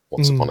would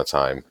once upon a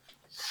time.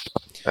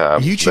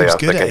 YouTube's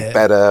good they're at getting it.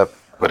 better,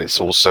 but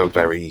it's also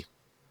very.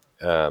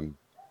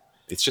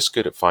 It's just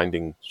good at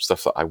finding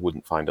stuff that I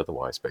wouldn't find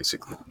otherwise,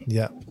 basically.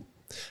 Yeah.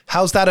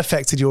 How's that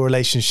affected your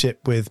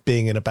relationship with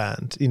being in a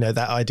band?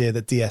 That idea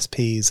that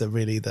DSPs are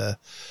really the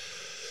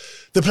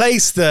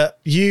place that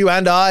you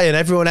and I and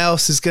everyone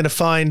else is going to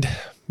find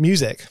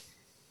music.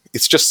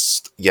 It's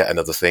just yet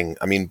another thing.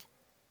 I mean,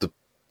 the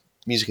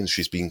music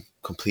industry's been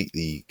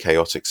completely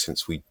chaotic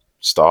since we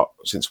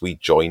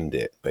joined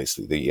it,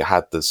 basically. You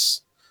had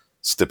this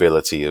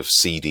stability of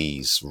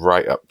CDs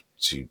right up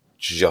to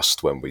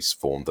just when we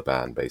formed the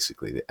band,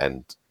 basically, the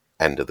end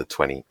of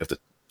the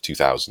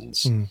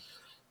 2000s.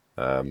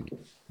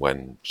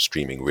 When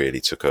streaming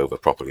really took over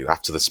properly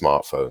after the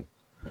smartphone.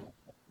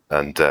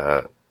 And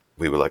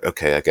we were like,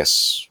 okay, I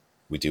guess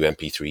we do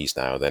MP3s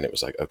now. Then it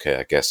was like, okay,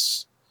 I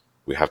guess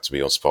we have to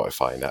be on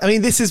Spotify now. I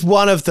mean, this is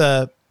one of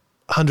the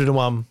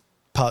 101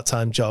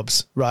 part-time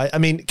jobs, right? I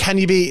mean, can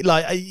you be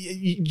like,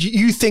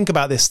 you think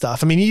about this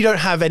stuff. I mean, you don't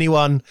have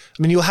anyone,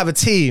 I mean, you'll have a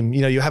team,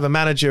 you have a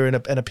manager and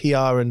a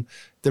PR and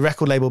the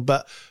record label,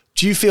 but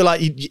do you feel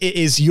like it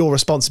is your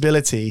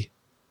responsibility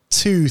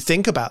to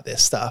think about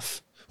this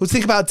stuff? Well,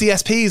 think about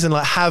DSPs and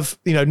like have,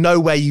 know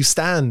where you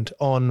stand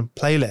on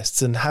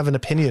playlists and have an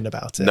opinion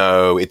about it.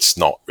 No, it's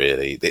not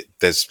really.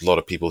 There's a lot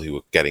of people who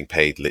are getting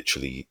paid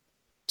literally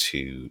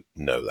to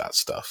know that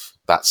stuff.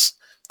 That's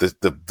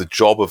the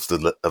job of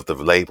the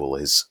label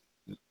has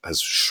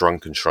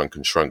shrunk and shrunk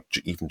and shrunk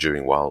even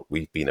during while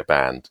we've been a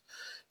band.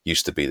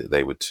 Used to be that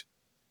they would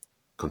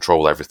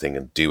control everything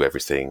and do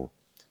everything,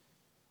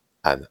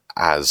 and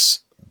as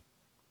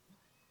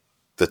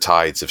the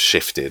tides have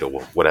shifted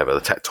or whatever,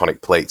 the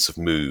tectonic plates have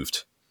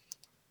moved,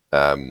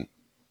 and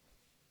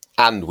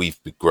we've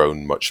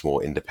grown much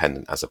more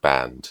independent as a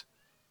band.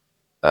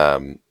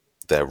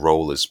 Their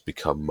role has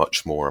become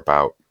much more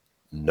about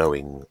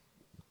knowing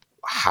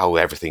how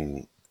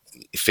everything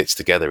fits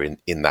together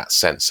in that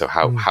sense. So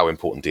how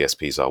important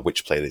DSPs are,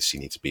 which playlists you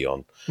need to be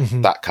on,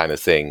 that kind of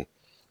thing.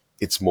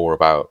 It's more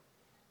about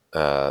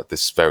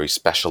this very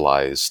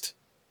specialized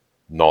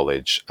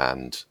knowledge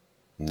and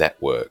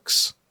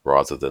networks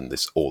rather than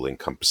this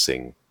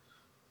all-encompassing,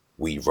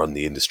 we run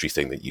the industry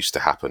thing that used to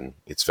happen.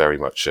 It's very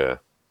much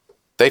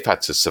they've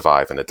had to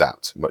survive and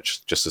adapt,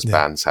 much just as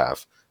bands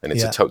have. And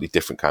it's a totally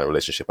different kind of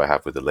relationship I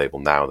have with the label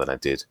now than I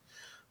did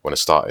when I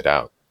started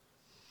out.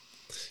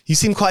 You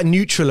seem quite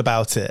neutral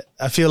about it.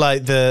 I feel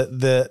like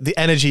the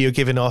energy you're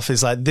giving off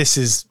is like, this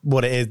is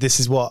what it is.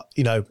 This is what,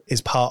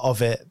 is part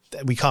of it.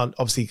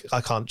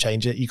 I can't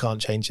change it. You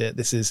can't change it.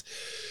 This is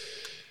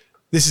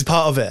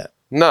part of it.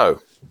 No,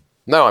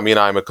 I mean,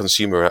 I'm a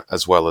consumer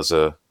as well as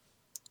a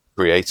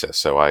creator.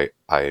 So I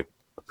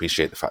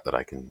appreciate the fact that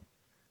I can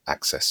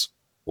access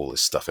all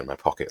this stuff in my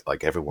pocket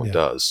like everyone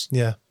does.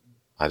 Yeah.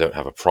 I don't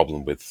have a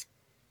problem with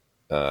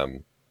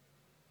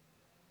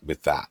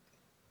that.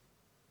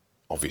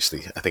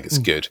 Obviously, I think it's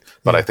good,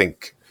 but I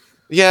think,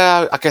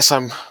 I guess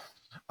I'm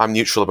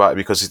neutral about it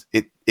because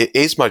it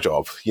is my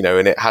job,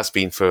 and it has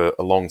been for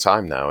a long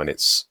time now, and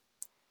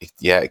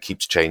it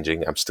keeps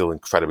changing. I'm still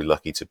incredibly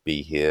lucky to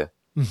be here.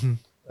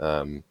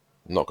 I'm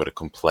not going to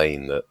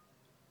complain that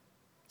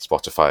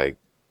Spotify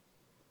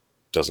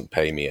doesn't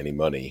pay me any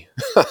money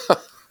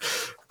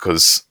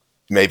because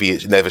maybe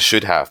it never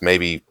should have.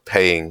 Maybe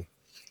paying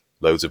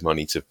loads of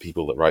money to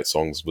people that write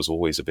songs was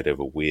always a bit of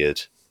a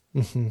weird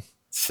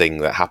thing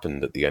that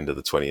happened at the end of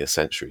the 20th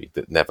century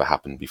that never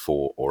happened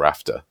before or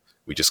after.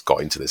 We just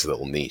got into this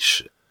little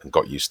niche and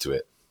got used to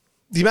it.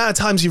 The amount of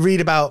times you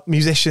read about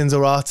musicians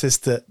or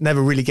artists that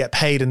never really get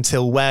paid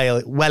until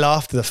well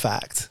after the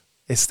fact.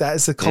 It's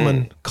a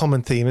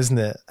common theme, isn't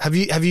it? Have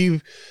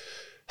you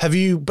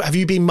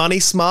been money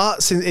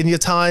smart in your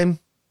time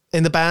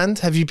in the band?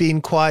 Have you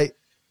been quite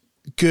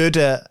good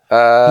at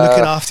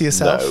looking after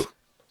yourself?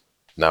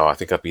 No, I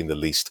think I've been the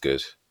least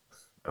good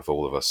of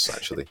all of us,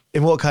 actually.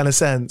 In what kind of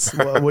sense?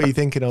 What are you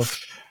thinking of?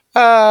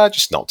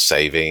 Just not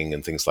saving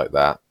and things like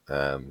that,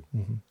 and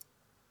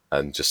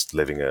just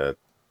living a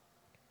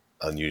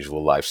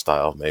unusual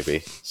lifestyle,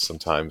 maybe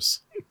sometimes.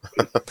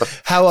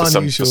 How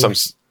unusual? For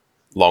some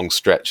long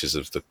stretches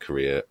of the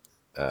career,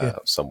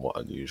 somewhat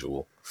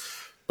unusual.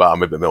 But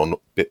I'm a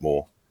bit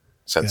more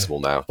sensible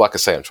now. Like I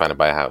say, I'm trying to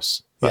buy a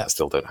house, but I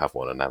still don't have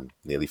one, and I'm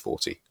nearly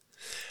 40.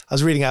 I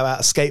was reading about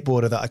a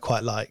skateboarder that I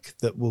quite like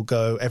that will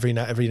go every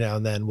now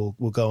and then.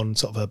 We'll go on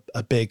sort of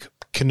a big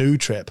canoe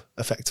trip,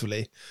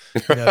 effectively.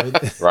 You know?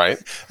 Right.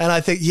 And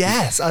I think,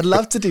 yes, I'd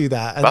love to do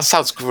that. And that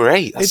sounds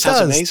great. That sounds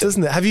amazing,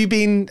 doesn't it? Have you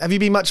been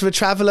much of a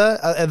traveller?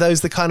 Are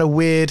those the kind of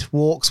weird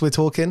walks we're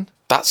talking?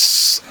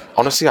 That's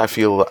honestly, I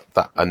feel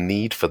that a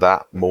need for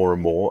that more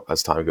and more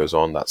as time goes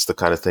on. That's the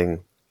kind of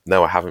thing.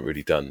 No, I haven't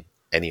really done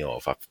any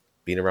of. I've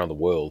been around the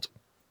world,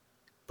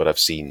 but I've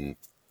seen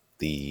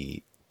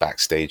the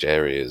backstage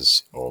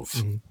areas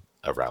of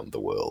around the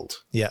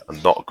world. Yeah.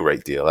 And not a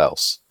great deal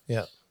else.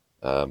 Yeah.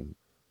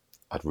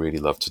 I'd really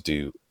love to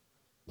do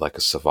like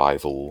a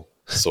survival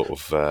sort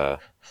of a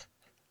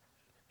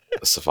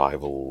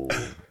survival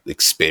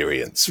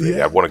experience. Really,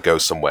 Yeah. I want to go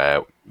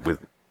somewhere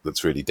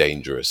that's really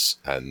dangerous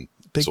and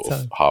Big sort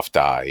time. of half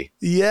die.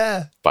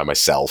 Yeah. By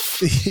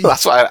myself.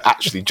 That's what I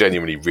actually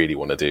genuinely really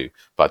want to do,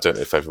 but I don't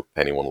know if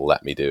anyone will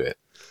let me do it.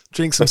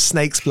 Drink some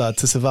snake's blood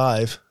to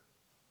survive.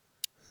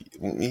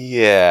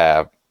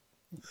 Yeah.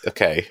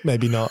 Okay.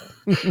 Maybe not.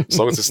 As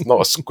long as it's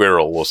not a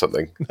squirrel or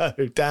something. No,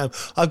 damn.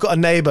 I've got a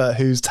neighbour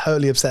who's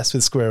totally obsessed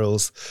with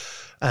squirrels.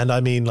 And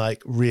I mean,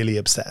 like, really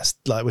obsessed.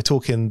 Like, we're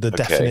talking the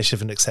definition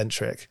of an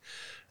eccentric.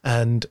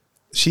 And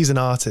she's an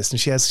artist,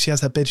 and she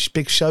has her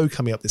big show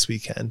coming up this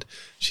weekend.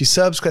 She's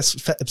so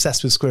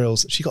obsessed with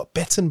squirrels. She got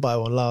bitten by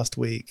one last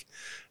week,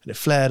 and it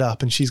flared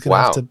up, and she's going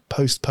to have to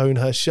postpone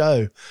her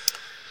show.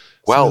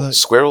 Well,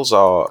 squirrels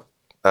are...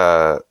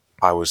 I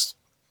was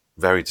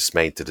very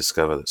dismayed to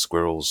discover that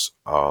squirrels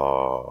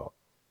are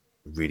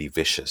really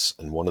vicious,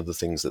 and one of the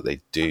things that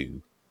they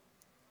do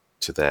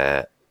to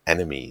their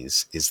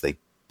enemies is they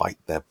bite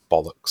their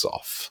bollocks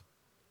off.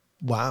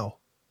 Wow.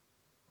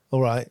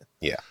 All right.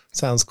 Yeah.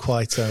 Sounds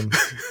quite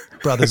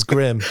Brothers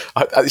Grimm.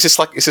 Is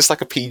this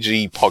like a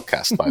PG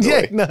podcast, by the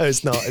way? No,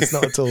 it's not. It's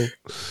not at all.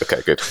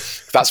 Okay, good.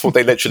 That's what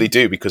they literally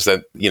do, because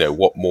then,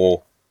 what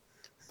more...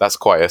 That's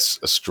quite a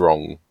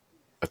strong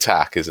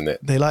attack, isn't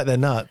it? They like their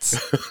nuts.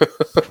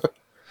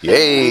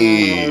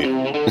 Yay!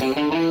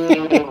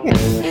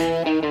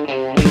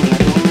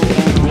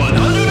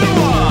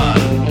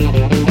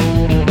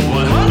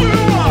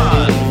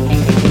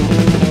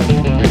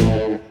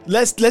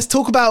 Let's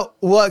talk about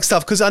work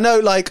stuff, because I know,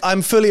 like,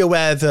 I'm fully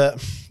aware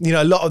that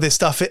a lot of this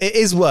stuff it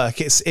is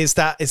work. It's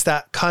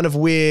that kind of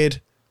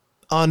weird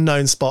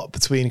unknown spot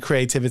between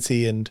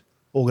creativity and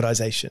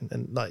organization,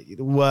 and like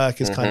work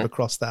is kind of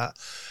across that.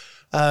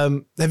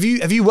 Have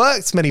you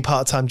worked many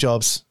part-time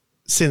jobs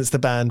since the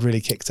band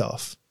really kicked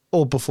off,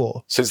 or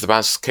before? Since the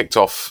band's kicked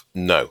off,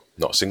 no,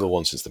 not a single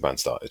one since the band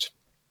started.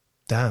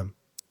 Damn.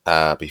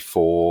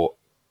 Before,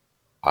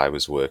 I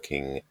was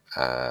working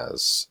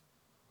as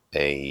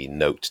a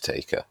note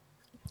taker.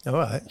 All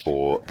right.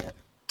 For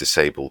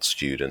disabled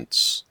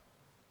students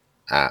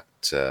at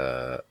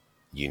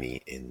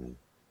uni in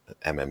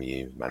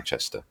MMU,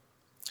 Manchester.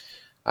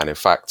 And in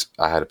fact,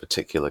 I had a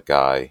particular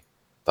guy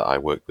that I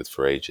worked with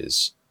for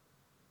ages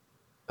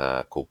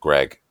called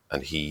Greg,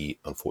 and he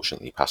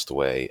unfortunately passed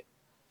away.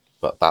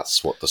 But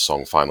that's what the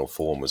song Final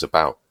Form was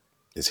about,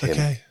 is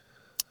him.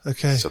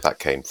 Okay. So that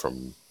came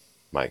from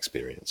my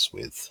experience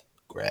with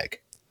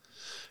Greg.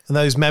 And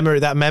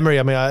that memory,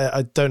 I mean,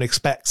 I don't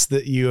expect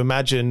that you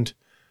imagined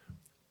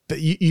that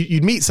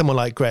you'd meet someone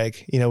like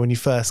Greg, when you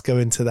first go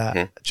into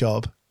that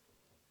job.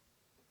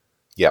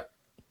 Yep.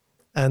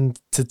 And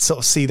to sort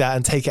of see that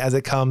and take it as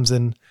it comes.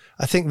 And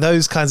I think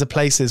those kinds of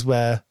places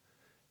where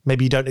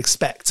maybe you don't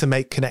expect to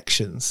make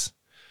connections,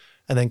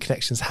 and then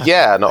connections happen.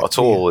 Yeah, not at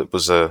all. It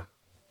was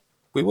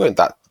we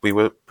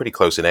were pretty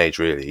close in age,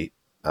 really.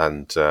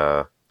 And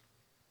there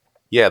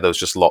was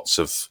just lots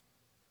of,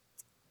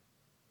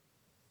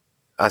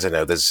 I don't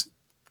know, there's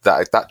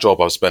that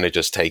job I was going to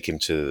just take him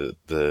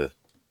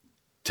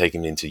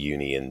into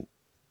uni and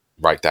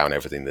write down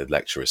everything the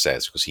lecturer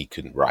says, because he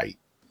couldn't write,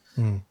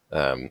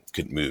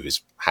 couldn't move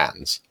his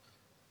hands.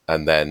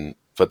 But then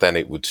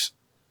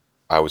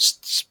I would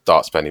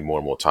start spending more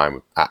and more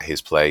time at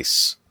his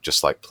place,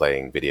 just like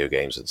playing video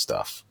games and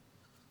stuff.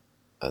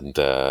 And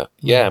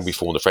and we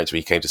formed a friendship.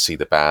 He came to see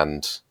the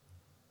band,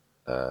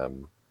 I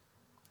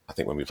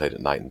think when we played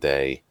at Night and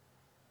Day,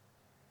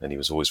 and he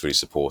was always really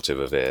supportive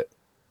of it.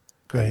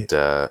 Great.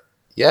 And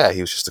yeah,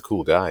 he was just a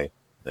cool guy.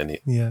 And,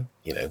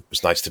 it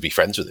was nice to be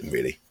friends with him,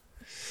 really.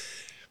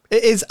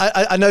 It is.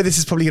 I know this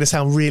is probably going to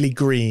sound really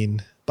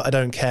green, but I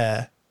don't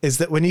care. Is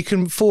that when you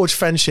can forge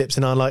friendships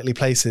in unlikely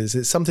places,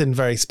 it's something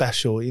very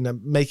special. You know,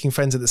 making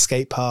friends at the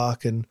skate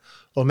park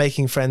or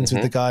making friends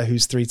with the guy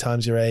who's 3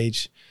 times your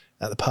age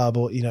at the pub,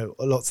 or, you know,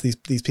 lots of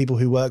these people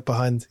who work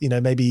behind, you know,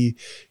 maybe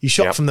you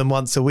shop from them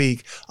once a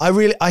week.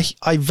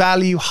 I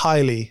value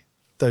highly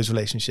those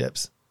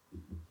relationships.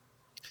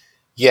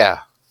 Yeah,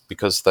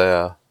 because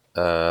they're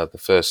the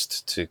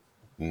first to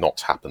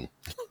not happen.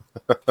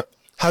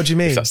 How do you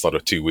mean? If that's not a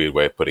too weird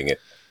way of putting it.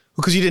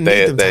 Because you didn't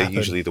need them to happen. They're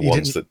usually the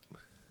ones that,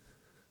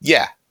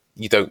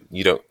 you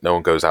don't, no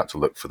one goes out to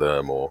look for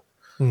them, or,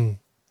 you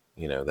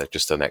know, they're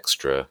just an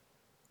extra,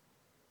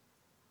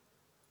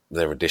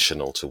 they're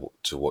additional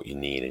to what you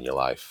need in your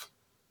life.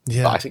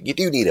 Yeah. But I think you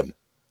do need them.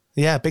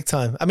 Yeah, big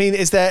time. I mean,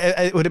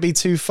 would it be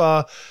too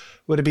far,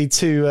 would it be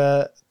too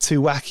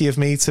wacky of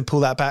me to pull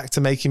that back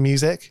to making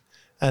music?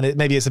 And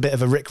maybe it's a bit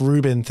of a Rick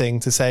Rubin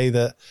thing to say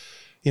that,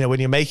 you know, when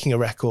you're making a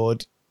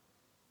record,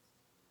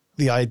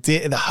 the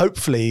idea that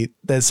hopefully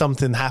there's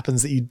something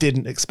happens that you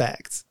didn't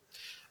expect.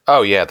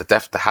 Oh yeah,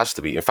 there has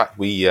to be. In fact,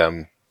 we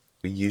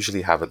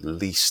usually have at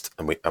least,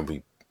 and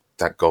we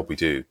thank God we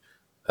do,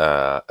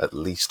 at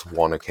least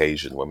one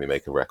occasion when we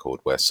make a record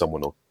where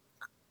someone will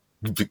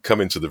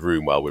come into the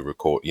room while we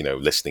record, you know,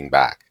 listening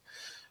back,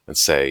 and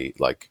say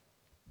like,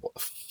 "What the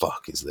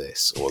fuck is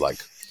this?" Or like,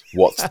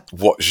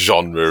 "What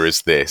genre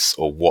is this?"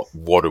 Or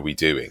 "What are we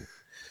doing?"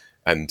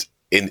 And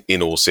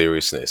in all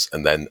seriousness,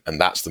 and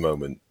that's the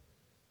moment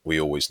we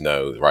always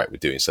know, right, we're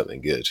doing something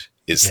good.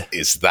 Is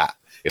that,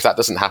 if that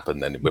doesn't happen,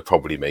 then we're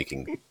probably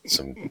making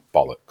some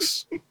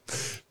bollocks.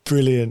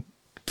 Brilliant.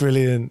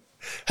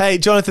 Hey,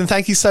 Jonathan,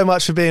 thank you so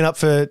much for being up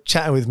for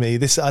chatting with me.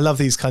 I love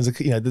these kinds of,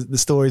 you know, the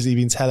stories that you've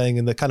been telling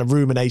and the kind of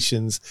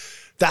ruminations.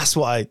 That's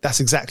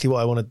exactly what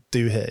I want to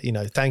do here. You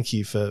know, thank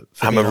you for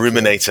I'm a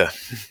ruminator.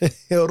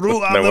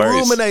 I'm the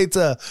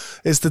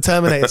ruminator. It's the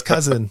Terminator's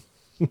cousin.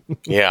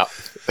 Yeah.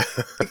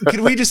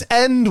 Could we just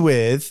end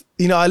with,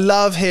 you know, I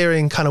love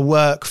hearing kind of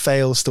work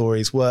fail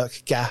stories,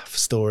 work gaff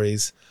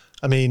stories.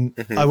 I mean,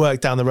 I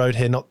worked down the road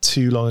here not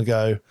too long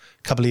ago,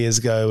 a couple of years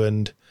ago,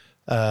 and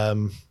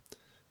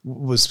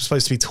was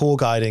supposed to be tour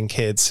guiding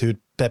kids who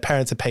their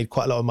parents had paid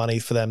quite a lot of money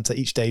for them to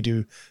each day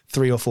do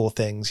 3 or 4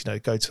 things, you know,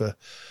 go to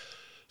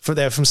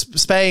they're from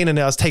Spain, and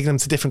I was taking them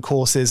to different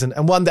courses.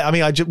 And one day, I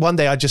mean,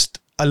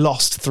 I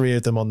lost 3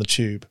 of them on the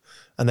tube,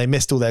 and they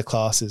missed all their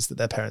classes that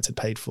their parents had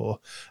paid for.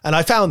 And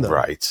I found them.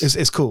 Right.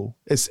 It's cool.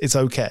 It's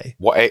okay.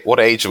 What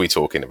age are we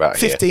talking about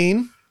 15.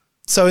 Here?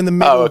 So in the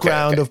middle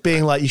ground of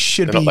being like, you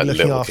should be like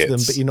looking after them,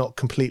 but you're not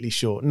completely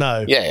sure.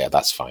 No. Yeah,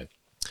 that's fine.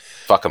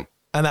 Fuck them.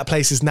 And that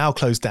place is now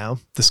closed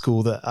down, the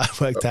school that I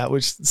worked at,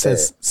 which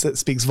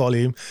speaks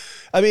volume.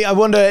 I mean, I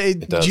wonder,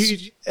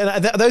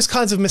 those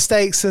kinds of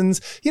mistakes, and,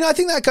 you know, I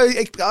think that goes,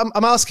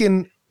 I'm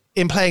asking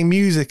in playing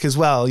music as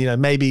well, you know,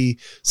 maybe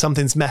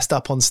something's messed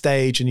up on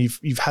stage and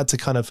you've had to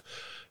kind of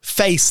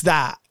face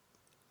that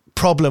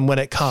problem when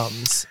it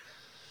comes.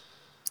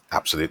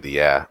 Absolutely,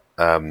 yeah.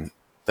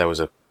 There was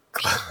a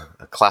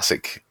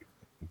classic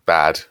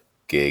bad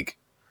gig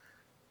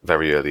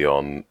very early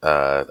on.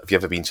 Have you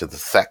ever been to the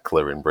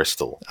Thekla in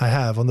Bristol? I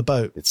have, on the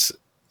boat. It's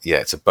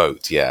a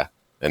boat, yeah.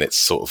 And it's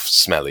sort of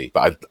smelly,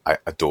 but I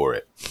adore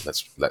it.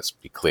 Let's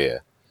be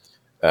clear.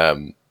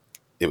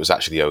 It was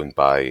actually owned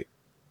by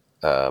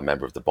a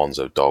member of the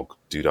Bonzo Dog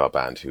Doodah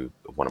band, who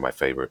one of my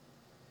favorite,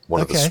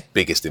 of the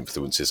biggest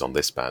influences on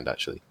this band,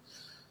 actually.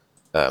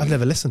 I've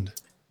never listened.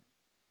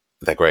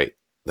 They're great.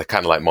 They're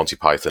kind of like Monty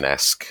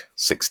Python-esque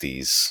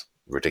 60s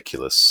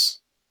ridiculous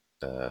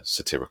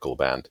satirical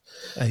band.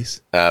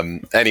 Ace.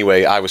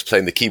 Anyway, I was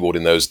playing the keyboard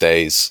in those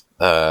days,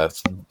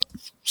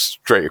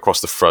 straight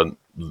across the front,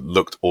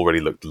 already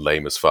looked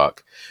lame as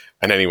fuck.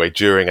 And anyway,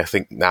 during, I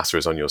think, NASA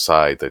Is on Your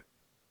Side, the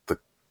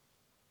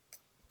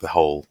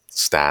whole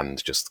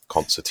stand just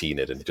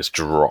concertinaed and just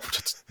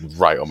dropped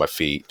right on my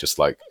feet, just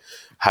like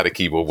had a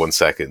keyboard 1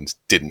 second,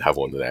 didn't have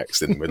one the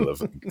next, in the middle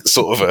of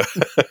sort of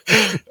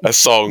a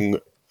song,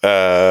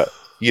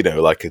 you know,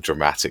 like a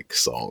dramatic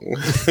song.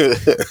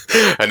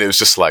 And it was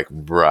just like,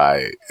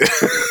 right.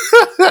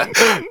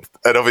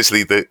 And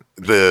obviously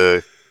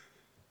the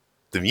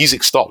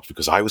music stopped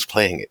because I was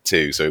playing it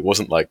too. So it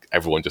wasn't like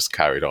everyone just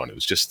carried on. It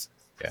was just,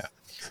 yeah.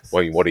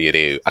 Well, what do you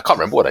do? I can't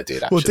remember what I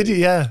did, actually. Well, did you?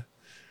 Yeah.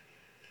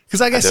 Because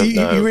I guess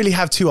you really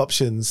have 2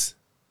 options.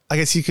 I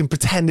guess you can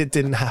pretend it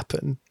didn't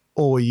happen,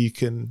 or you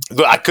can...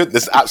 But I couldn't.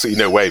 There's absolutely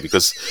no way,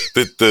 because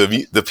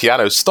the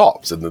piano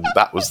stopped, and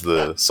that was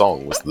the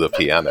song, was the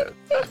piano.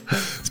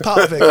 It's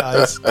part of it,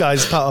 guys.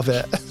 Guys, part of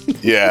it.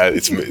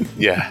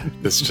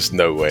 There's just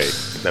no way,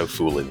 no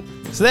fooling.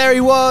 So there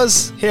he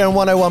was, here on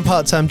 101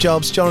 Part-Time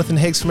Jobs, Jonathan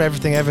Higgs from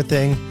Everything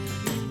Everything.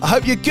 I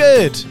hope you're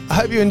good. I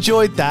hope you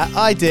enjoyed that.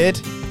 I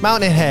did.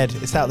 Mountain Head,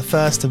 it's out the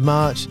 1st of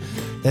March.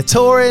 They're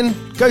touring.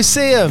 Go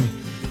see them.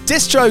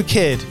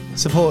 DistroKid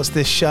supports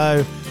this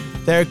show.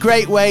 They're a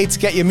great way to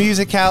get your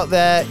music out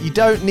there. You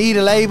don't need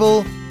a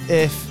label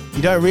if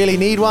you don't really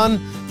need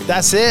one.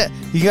 That's it.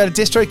 You can go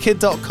to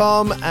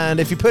distrokid.com, and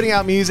if you're putting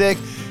out music,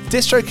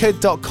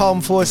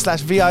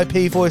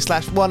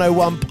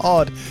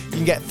 distrokid.com/VIP/101pod. You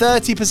can get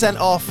 30%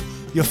 off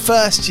your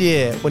first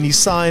year when you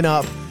sign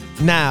up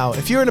now.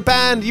 If you're in a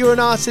band, you're an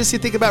artist, you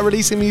think about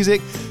releasing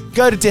music,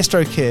 go to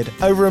DistroKid.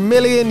 Over 1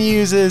 million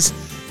users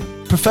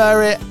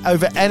prefer it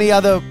over any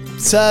other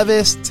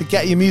service to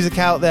get your music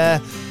out there.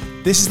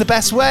 This is the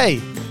best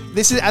way.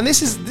 This is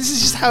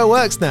just how it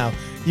works now.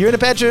 You're in a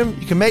bedroom,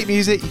 you can make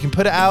music, you can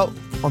put it out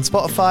on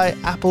Spotify,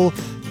 Apple,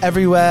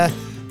 everywhere.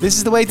 This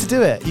is the way to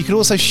do it. You can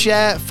also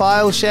share,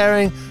 file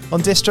sharing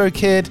on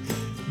DistroKid.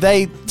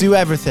 They do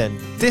everything.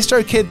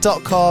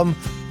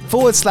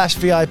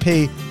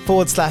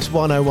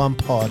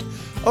 distrokid.com/VIP/101pod.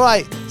 All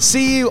right,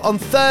 see you on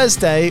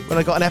Thursday when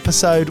I got an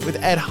episode with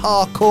Ed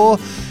Harcourt.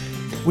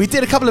 We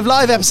did a couple of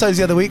live episodes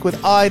the other week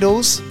with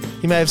Idols.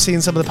 You may have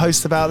seen some of the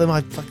posts about them.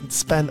 I fucking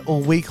spent all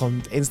week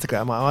on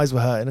Instagram. My eyes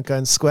were hurting and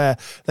going square.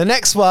 The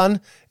next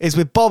one is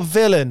with Bob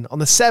Vylan on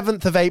the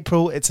 7th of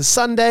April. It's a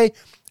Sunday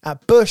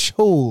at Bush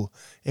Hall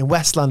in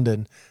West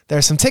London. There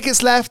are some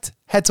tickets left.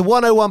 Head to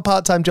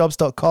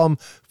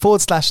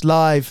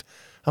 101parttimejobs.com/live.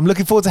 I'm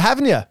looking forward to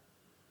having you.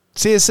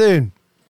 See you soon.